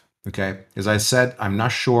 905, okay? As I said, I'm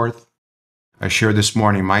not short. I shared this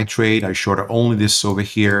morning my trade. I shorted only this over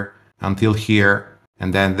here until here,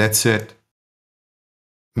 and then that's it.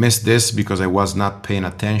 Missed this because I was not paying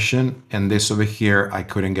attention, and this over here, I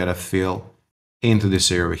couldn't get a fill into this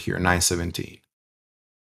area over here, 917.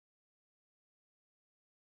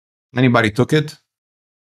 Anybody took it?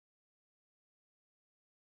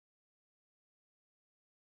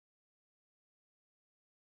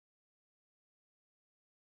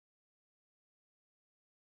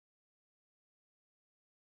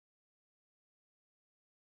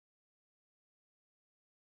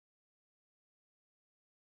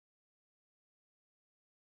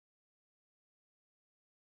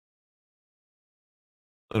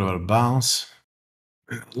 A little bit of bounce.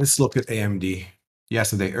 Let's look at AMD.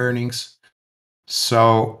 Yesterday earnings.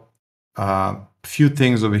 So a few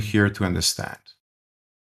things over here to understand.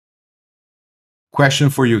 Question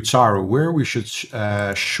for you, Charu, where we should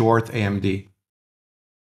short AMD?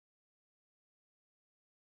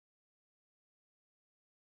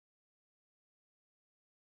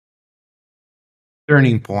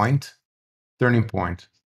 Turning point. Turning point.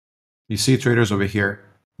 You see traders over here.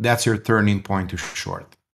 That's your turning point to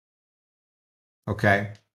short.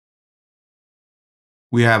 Okay.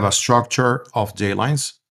 We have a structure of J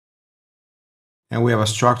lines, and we have a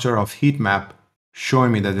structure of heat map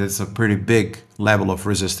showing me that it's a pretty big level of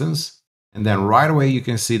resistance. And then right away, you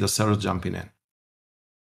can see the sellers jumping in.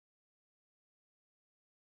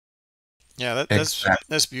 Yeah, Exactly.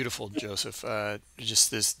 that's beautiful, Joseph. Just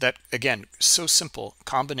this, that again, so simple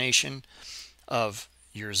combination of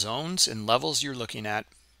your zones and levels you're looking at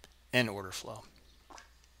and order flow.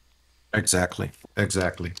 Exactly.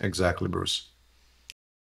 Exactly. Exactly, Bruce.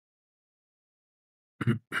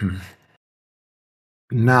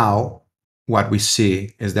 Now, what we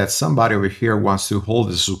see is that somebody over here wants to hold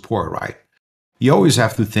the support, right? You always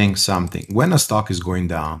have to think something. When a stock is going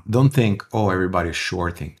down, don't think, oh, everybody's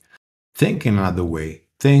shorting. Think in another way.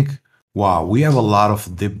 Think, wow, we have a lot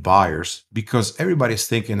of dip buyers because everybody's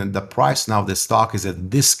thinking that the price now of the stock is at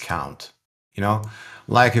discount. You know,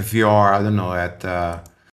 like if you are, I don't know, at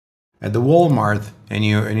the Walmart and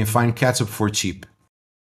you find ketchup for cheap.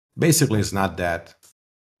 Basically, it's not that.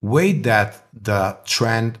 Wait that the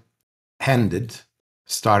trend ended,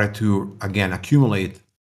 started to again accumulate,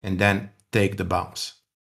 and then take the bounce.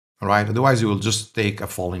 All right. Otherwise, you will just take a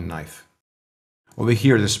falling knife. Over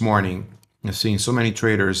here this morning, I've seen so many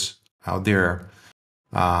traders out there,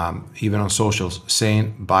 even on socials,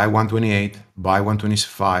 saying buy 128, buy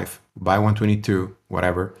 125, buy 122,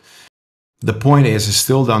 whatever. The point is, it's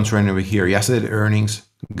still downtrend over here. Yesterday, the earnings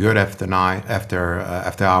good after night,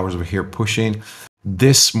 after hours over here pushing.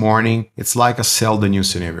 This morning, it's like a sell the new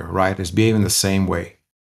scenario, right? It's behaving the same way.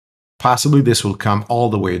 Possibly this will come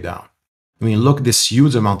all the way down. I mean, look, this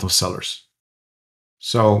huge amount of sellers.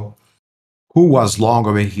 So who was long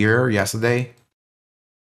over here yesterday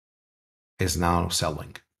is now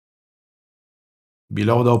selling.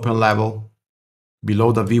 Below the open level,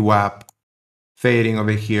 below the VWAP, fading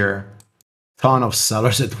over here, ton of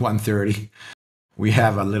sellers at 130. We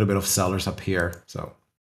have a little bit of sellers up here. So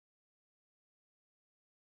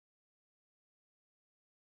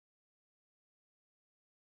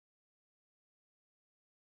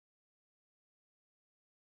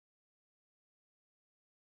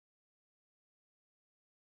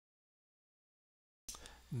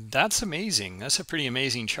That's amazing. That's a pretty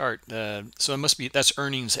amazing chart. So it must be that's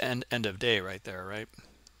earnings end of day right there, right?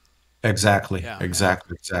 exactly, Yeah, yeah.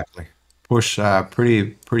 exactly, exactly. Push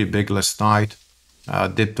pretty big last night.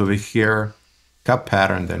 Dipped over here, cup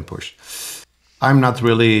pattern, then push. I'm not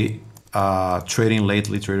really trading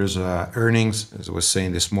lately. Traders earnings, as I was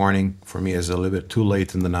saying this morning, for me is a little bit too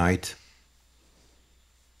late in the night.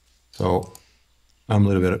 So I'm a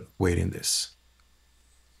little bit waiting this.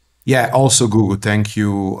 Yeah, also Google. Thank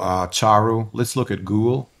you, Charu. Let's look at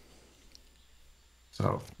Google.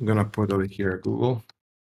 So I'm gonna put over here Google.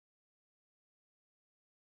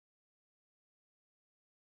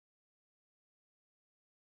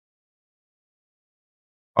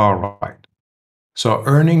 All right. So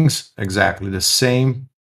earnings, exactly the same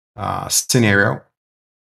scenario.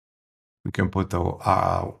 We can put the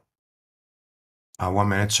 1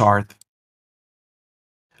 minute chart.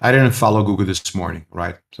 I didn't follow Google this morning,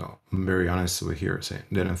 right? So I'm very honest over here saying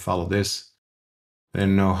didn't follow this.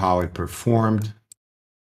 Didn't know how it performed.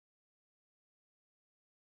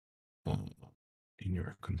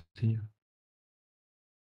 Continue.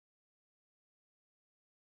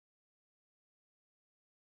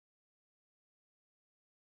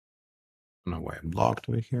 I don't know why I'm blocked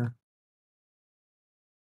over here.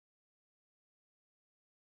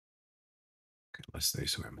 Okay, let's stay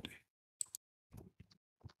so empty.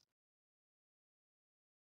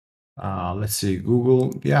 Let's see,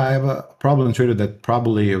 Google. Yeah, I have a problem trader that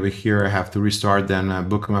probably over here I have to restart then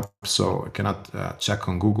Bookmap, so I cannot check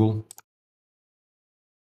on Google.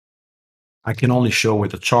 I can only show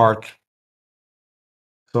with the chart.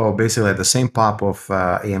 So basically at the same pop of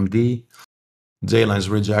AMD, J-line's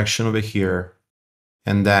rejection over here,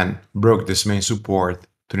 and then broke this main support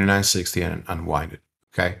 2960 and unwind it.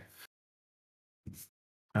 Okay.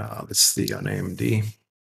 Let's see on AMD.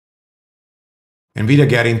 Nvidia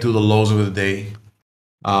getting to the lows of the day.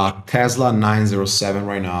 Tesla 907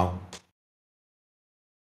 right now.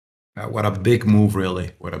 What a big move,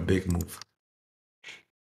 really. What a big move.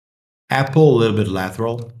 Apple a little bit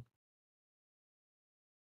lateral.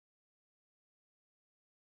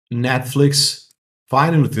 Netflix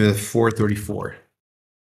finally with the 434.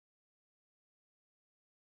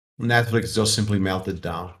 Netflix just simply melted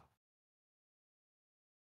down.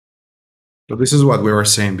 So this is what we were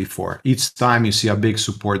saying before. Each time you see a big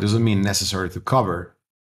support doesn't mean necessary to cover.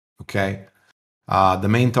 Okay. The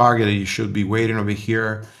main target that you should be waiting over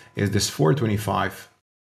here is this 425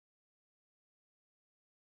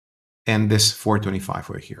 and this 425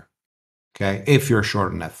 right here. Okay. If you're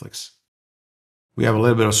short on Netflix, we have a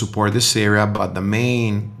little bit of support this area, but the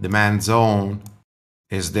main demand zone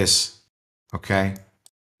is this. Okay.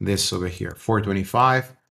 This over here,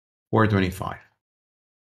 425, 425.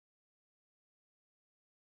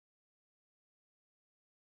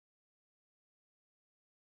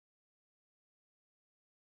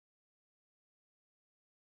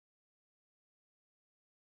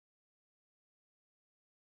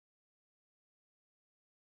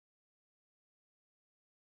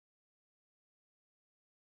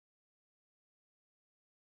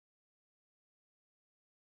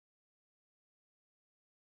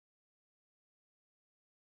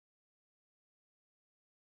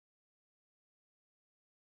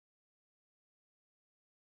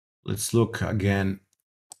 Let's look again,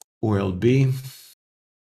 OLB.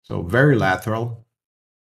 So very lateral,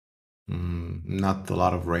 not a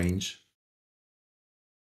lot of range.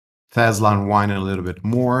 Tesla unwinding a little bit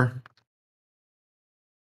more.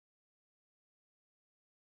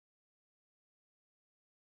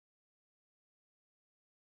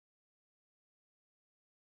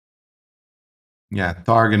 Yeah,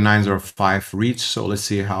 target 905 reach. So let's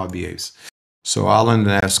see how it behaves. So Alan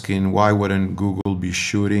asking, why wouldn't Google be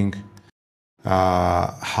shooting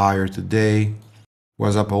higher today?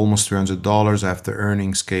 Was up almost $300 after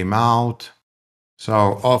earnings came out.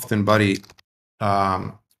 So often, buddy,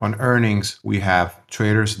 on earnings, we have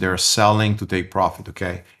traders, they're selling to take profit,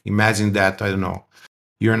 okay? Imagine that, I don't know,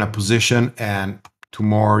 you're in a position and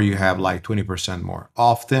tomorrow you have like 20% more.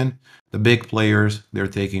 Often, the big players, they're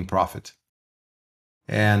taking profit.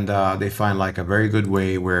 And they find like a very good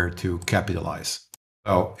way where to capitalize.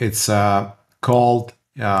 So it's called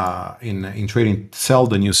in trading, sell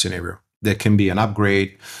the new scenario. That can be an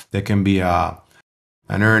upgrade, that can be an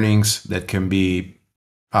earnings, that can be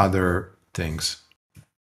other things.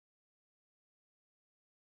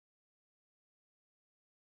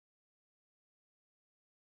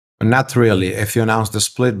 Not really. If you announce the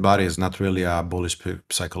split, but it's not really a bullish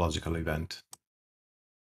psychological event.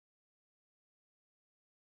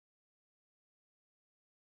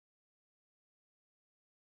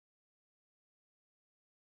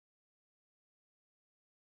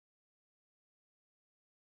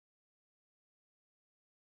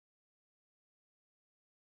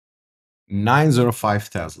 $905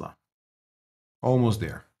 Tesla. Almost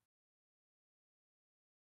there.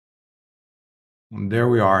 And there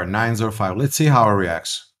we are, 905. Let's see how it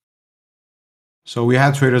reacts. So we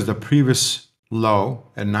had traders the previous low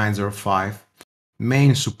at 905,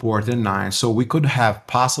 main support at 9. So we could have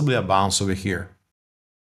possibly a bounce over here.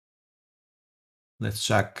 Let's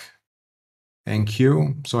check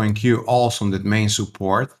NQ. So NQ also on that main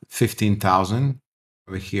support, 15,000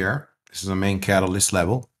 over here. This is a main catalyst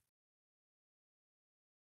level.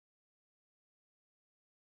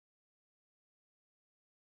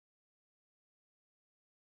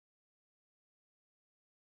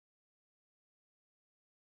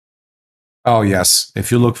 Oh, yes.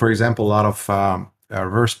 If you look, for example, a lot of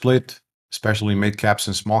reverse split, especially mid caps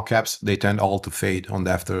and small caps, they tend all to fade on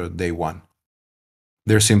after day one.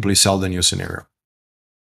 They're simply sell the new scenario.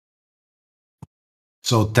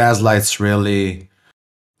 So Tesla, it's really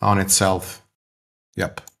on itself.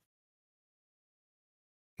 Yep.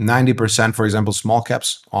 90%, for example, small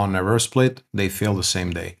caps on a reverse split, they fail the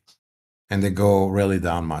same day and they go really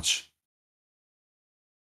down much.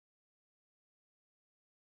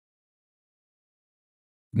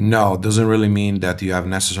 No, it doesn't really mean that you have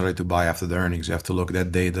necessarily to buy after the earnings. You have to look at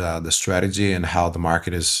that day, the strategy and how the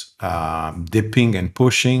market is dipping and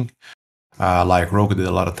pushing, like Roku did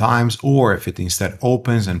a lot of times, or if it instead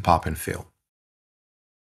opens and pop and fill.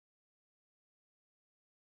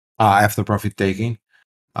 After profit taking,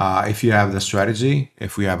 if you have the strategy,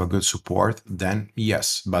 if we have a good support, then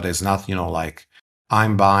yes, but it's not, like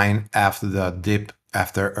I'm buying after the dip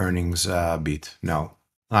after earnings beat. No,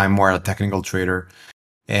 I'm more a technical trader.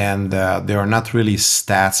 And there are not really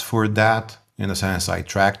stats for that in the sense I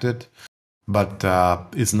tracked it, but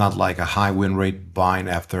it's not like a high win rate buying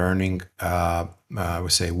after earning, we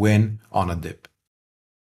say win on a dip.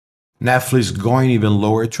 Netflix going even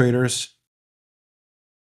lower, traders.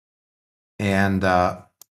 And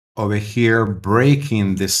over here,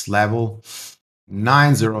 breaking this level,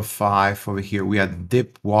 905 over here, we had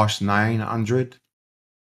dip wash 900.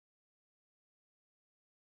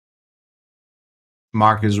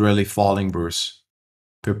 Market is really falling, Bruce.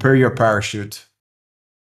 Prepare your parachute.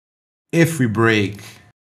 If we break,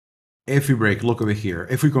 look over here.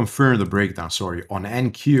 If we confirm the breakdown, sorry, on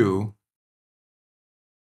NQ,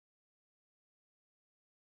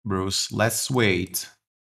 Bruce, let's wait.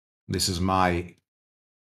 This is what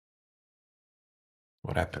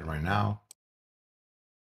happened right now?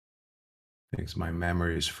 I think my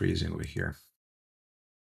memory is freezing over here.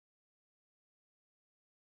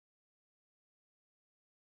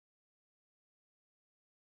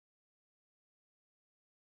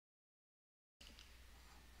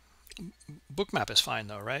 Bookmap is fine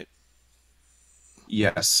though, right?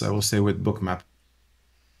 Yes, I will stay with Bookmap.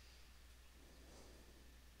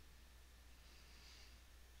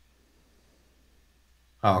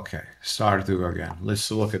 Okay, start to go again. Let's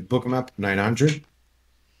look at Bookmap 900.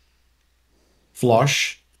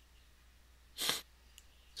 Flush.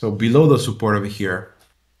 So below the support over here.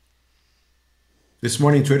 This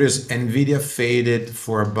morning, traders, NVIDIA faded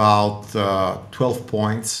for about 12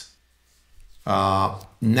 points.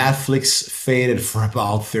 Netflix faded for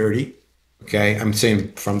about 30. Okay, I'm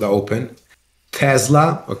saying from the open.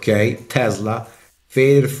 Tesla, okay, Tesla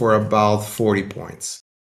faded for about 40 points.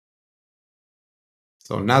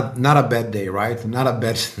 So not a bad day, right? Not a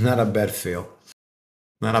bad fail.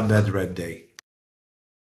 Not a bad red day.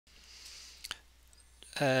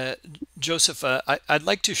 Joseph, I'd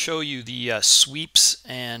like to show you the sweeps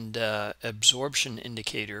and absorption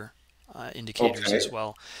indicators Okay. as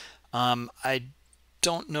well. I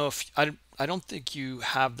don't know if I don't think you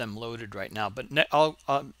have them loaded right now, but I'll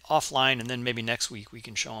offline, and then maybe next week we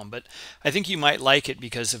can show them. But I think you might like it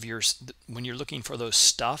because of when you're looking for those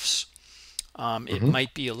stuffs, it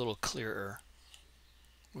might be a little clearer.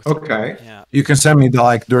 Okay. Yeah. You can send me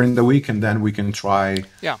during the week, and then we can try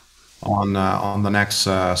Yeah. on the next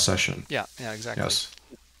session. Yeah. Yeah. Exactly. Yes.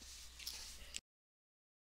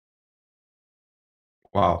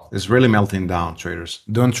 Wow, it's really melting down, traders.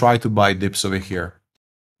 Don't try to buy dips over here.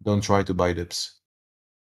 Don't try to buy dips.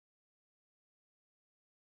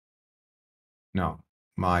 No,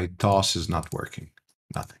 my toss is not working.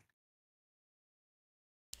 Nothing.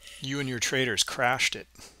 You and your traders crashed it.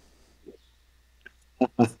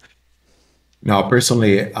 No,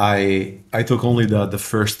 personally, I took only the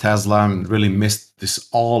first Tesla and really missed this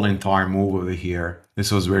entire move over here.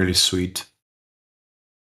 This was really sweet.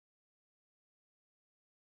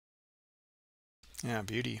 Yeah.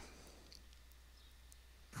 Beauty.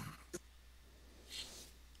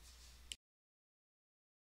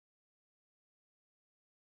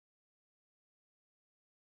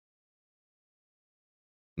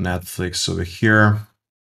 Netflix over here.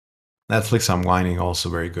 Netflix unwinding also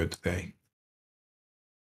very good today.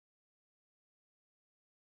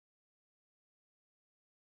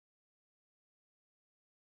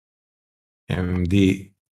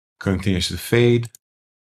 AMD continues to fade.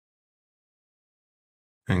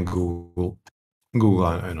 And Google,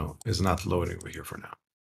 I know, is not loading over here for now.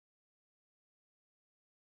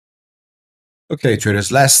 Okay,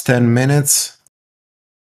 traders, last 10 minutes.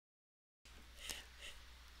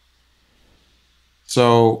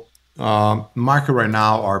 So market right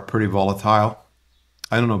now are pretty volatile.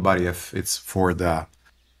 I don't know, buddy, if it's for the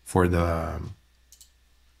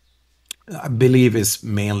I believe it's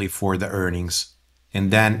mainly for the earnings. And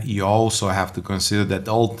then you also have to consider that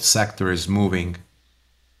the whole sector is moving.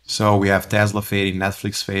 So we have Tesla fading,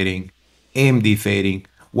 Netflix fading, AMD fading.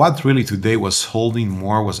 What really today was holding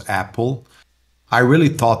more was Apple. I really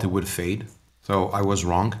thought it would fade, so I was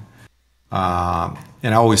wrong. And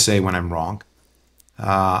I always say when I'm wrong.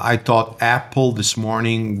 I thought Apple this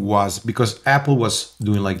morning was, because Apple was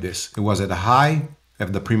doing like this. It was at the high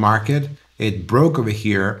of the pre-market. It broke over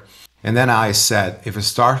here. And then I said, if it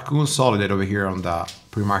starts to consolidate over here on the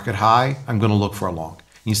pre-market high, I'm going to look for a long.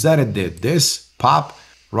 Instead, it did this, pop,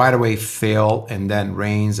 right away fail, and then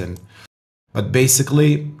rains. But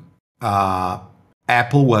basically,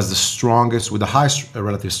 Apple was the strongest with the highest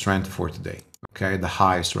relative strength for today. Okay, the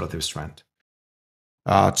highest relative strength.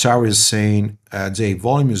 Char is saying, Jay,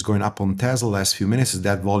 volume is going up on Tesla last few minutes. Is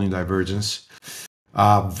that volume divergence?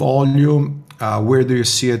 Volume, where do you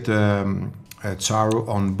see it, Charu?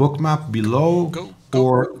 On Bookmap below?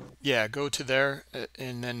 Go to there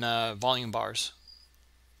and then volume bars.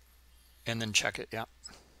 And then check it, yeah.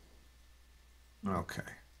 Okay.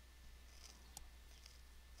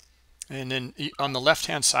 And then on the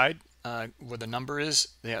left-hand side, where the number is,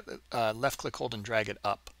 left click, hold, and drag it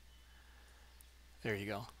up. There you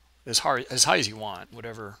go. As high as you want,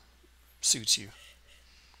 whatever suits you.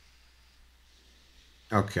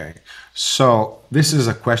 Okay. So this is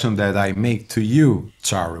a question that I make to you,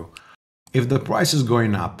 Charu. If the price is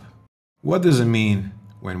going up, what does it mean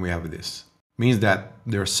when we have this? It means that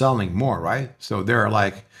they're selling more, right? So they're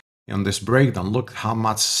like, on this breakdown, look how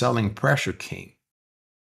much selling pressure came.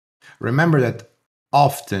 Remember that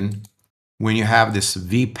often when you have this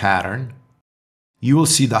V pattern, you will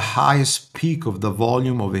see the highest peak of the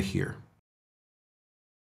volume over here.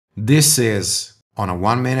 This is on a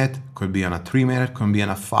 1 minute, could be on a 3 minute, could be on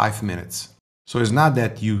a 5 minutes. So it's not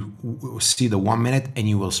that you see the 1 minute and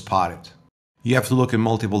you will spot it. You have to look at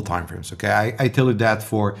multiple time frames, okay? I tell you that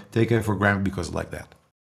for take it for granted because like that.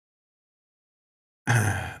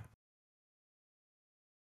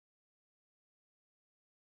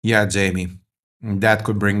 Yeah, Jamie, that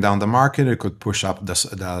could bring down the market. It could push up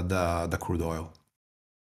the crude oil.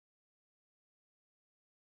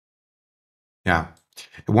 Yeah.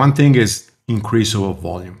 One thing is increase of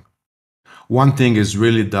volume. One thing is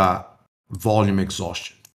really the volume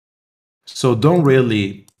exhaustion. So don't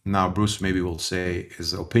really, now Bruce maybe will say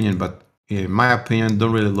his opinion, but in my opinion,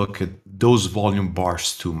 don't really look at those volume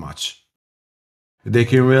bars too much. They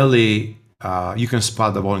can really, you can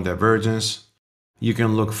spot the volume divergence. You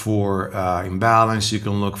can look for imbalance. You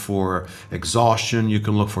can look for exhaustion. You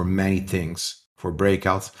can look for many things for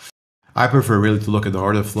breakouts. I prefer really to look at the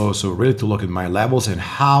order flow, so really to look at my levels and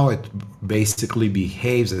how it basically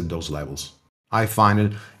behaves at those levels. I find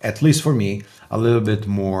it, at least for me, a little bit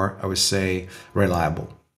more, I would say, reliable.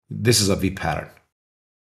 This is a V pattern.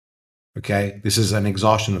 Okay, this is an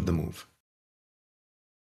exhaustion of the move.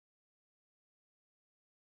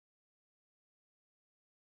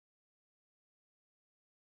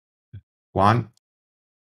 One,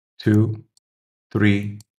 two,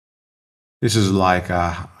 three. This is like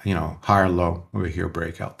a higher low over here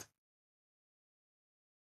breakout.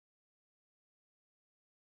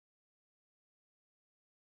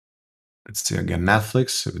 Let's see again,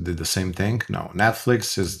 Netflix did the same thing. No,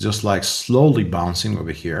 Netflix is just like slowly bouncing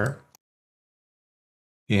over here.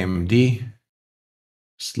 AMD,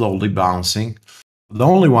 slowly bouncing. The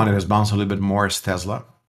only one that has bounced a little bit more is Tesla.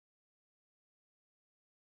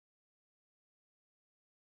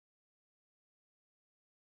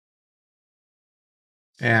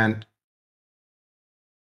 And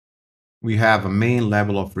we have a main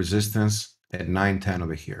level of resistance at 910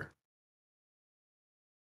 over here.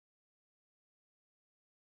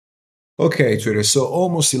 Okay, traders, so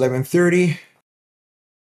almost 11:30.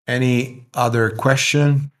 Any other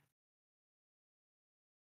question?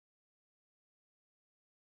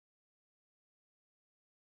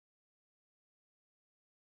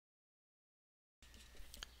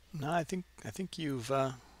 No, I think you've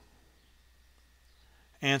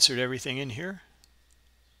answered everything in here.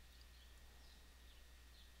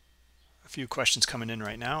 A few questions coming in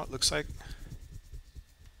right now, it looks like.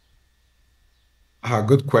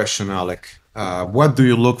 Good question, Alec. What do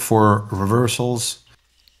you look for reversals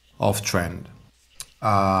of trend?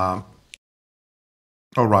 All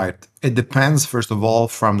right. It depends, first of all,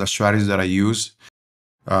 from the strategies that I use.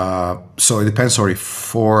 So it depends,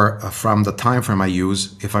 from the time frame I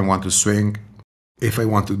use, if I want to swing, if I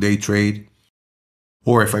want to day trade,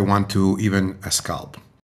 or if I want to even scalp.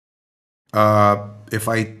 If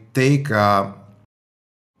I take, I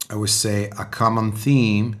would say, a common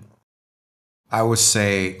theme, I would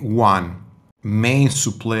say one, main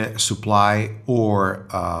supply or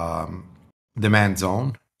demand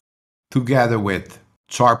zone, together with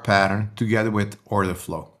chart pattern, together with order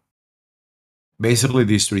flow. Basically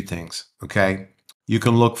these three things, okay? You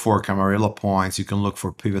can look for Camarilla points, you can look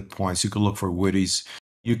for pivot points, you can look for Woody's,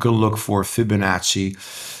 you can look for Fibonacci.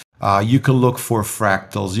 You can look for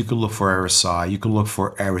fractals, you can look for RSI, you can look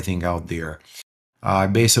for everything out there.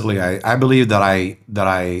 Basically, I believe that I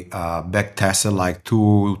back tested like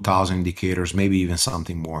 2,000 indicators, maybe even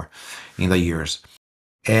something more in the years,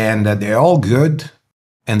 and they're all good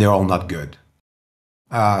and they're all not good.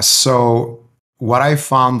 So what I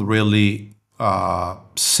found really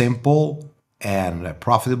simple and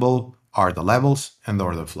profitable are the levels and the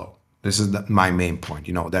order flow. This is my main point.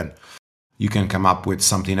 Then you can come up with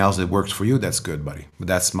something else that works for you. That's good, buddy. But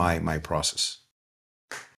that's my process.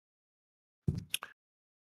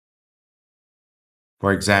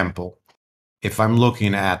 For example, if I'm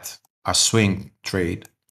looking at a swing trade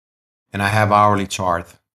and I have hourly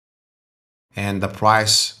chart and the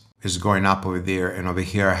price is going up over there, and over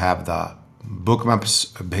here I have the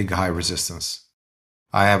Bookmap's a big high resistance.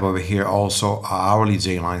 I have over here also hourly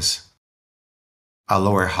J lines, a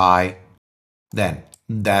lower high, then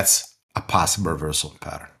that's a possible reversal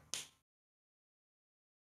pattern.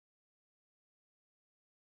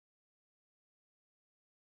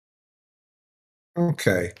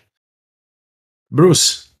 Okay.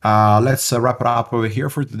 Bruce, let's wrap it up over here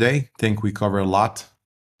for today. Think we covered a lot.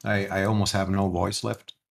 I almost have no voice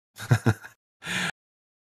left.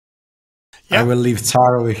 Yeah. I will leave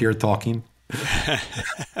Tara over here talking.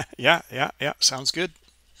 Yeah. Sounds good.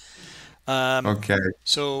 Okay.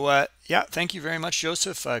 So yeah, thank you very much,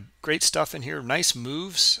 Joseph. Great stuff in here. Nice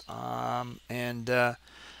moves, and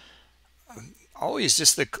always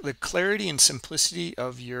just the clarity and simplicity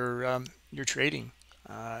of your trading,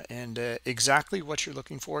 and exactly what you're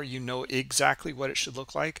looking for. You know exactly what it should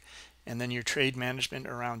look like, and then your trade management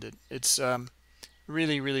around it. It's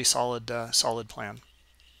really solid solid plan.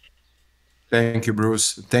 Thank you,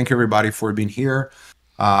 Bruce. Thank you, everybody, for being here.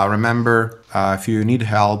 Remember, if you need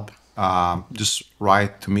help, just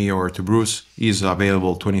write to me or to Bruce. He's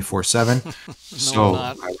available 24/7. No, So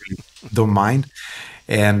not. I really don't mind.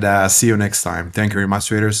 And see you next time. Thank you very much,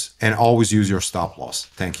 traders. And always use your stop loss.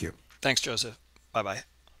 Thank you. Thanks, Joseph. Bye bye.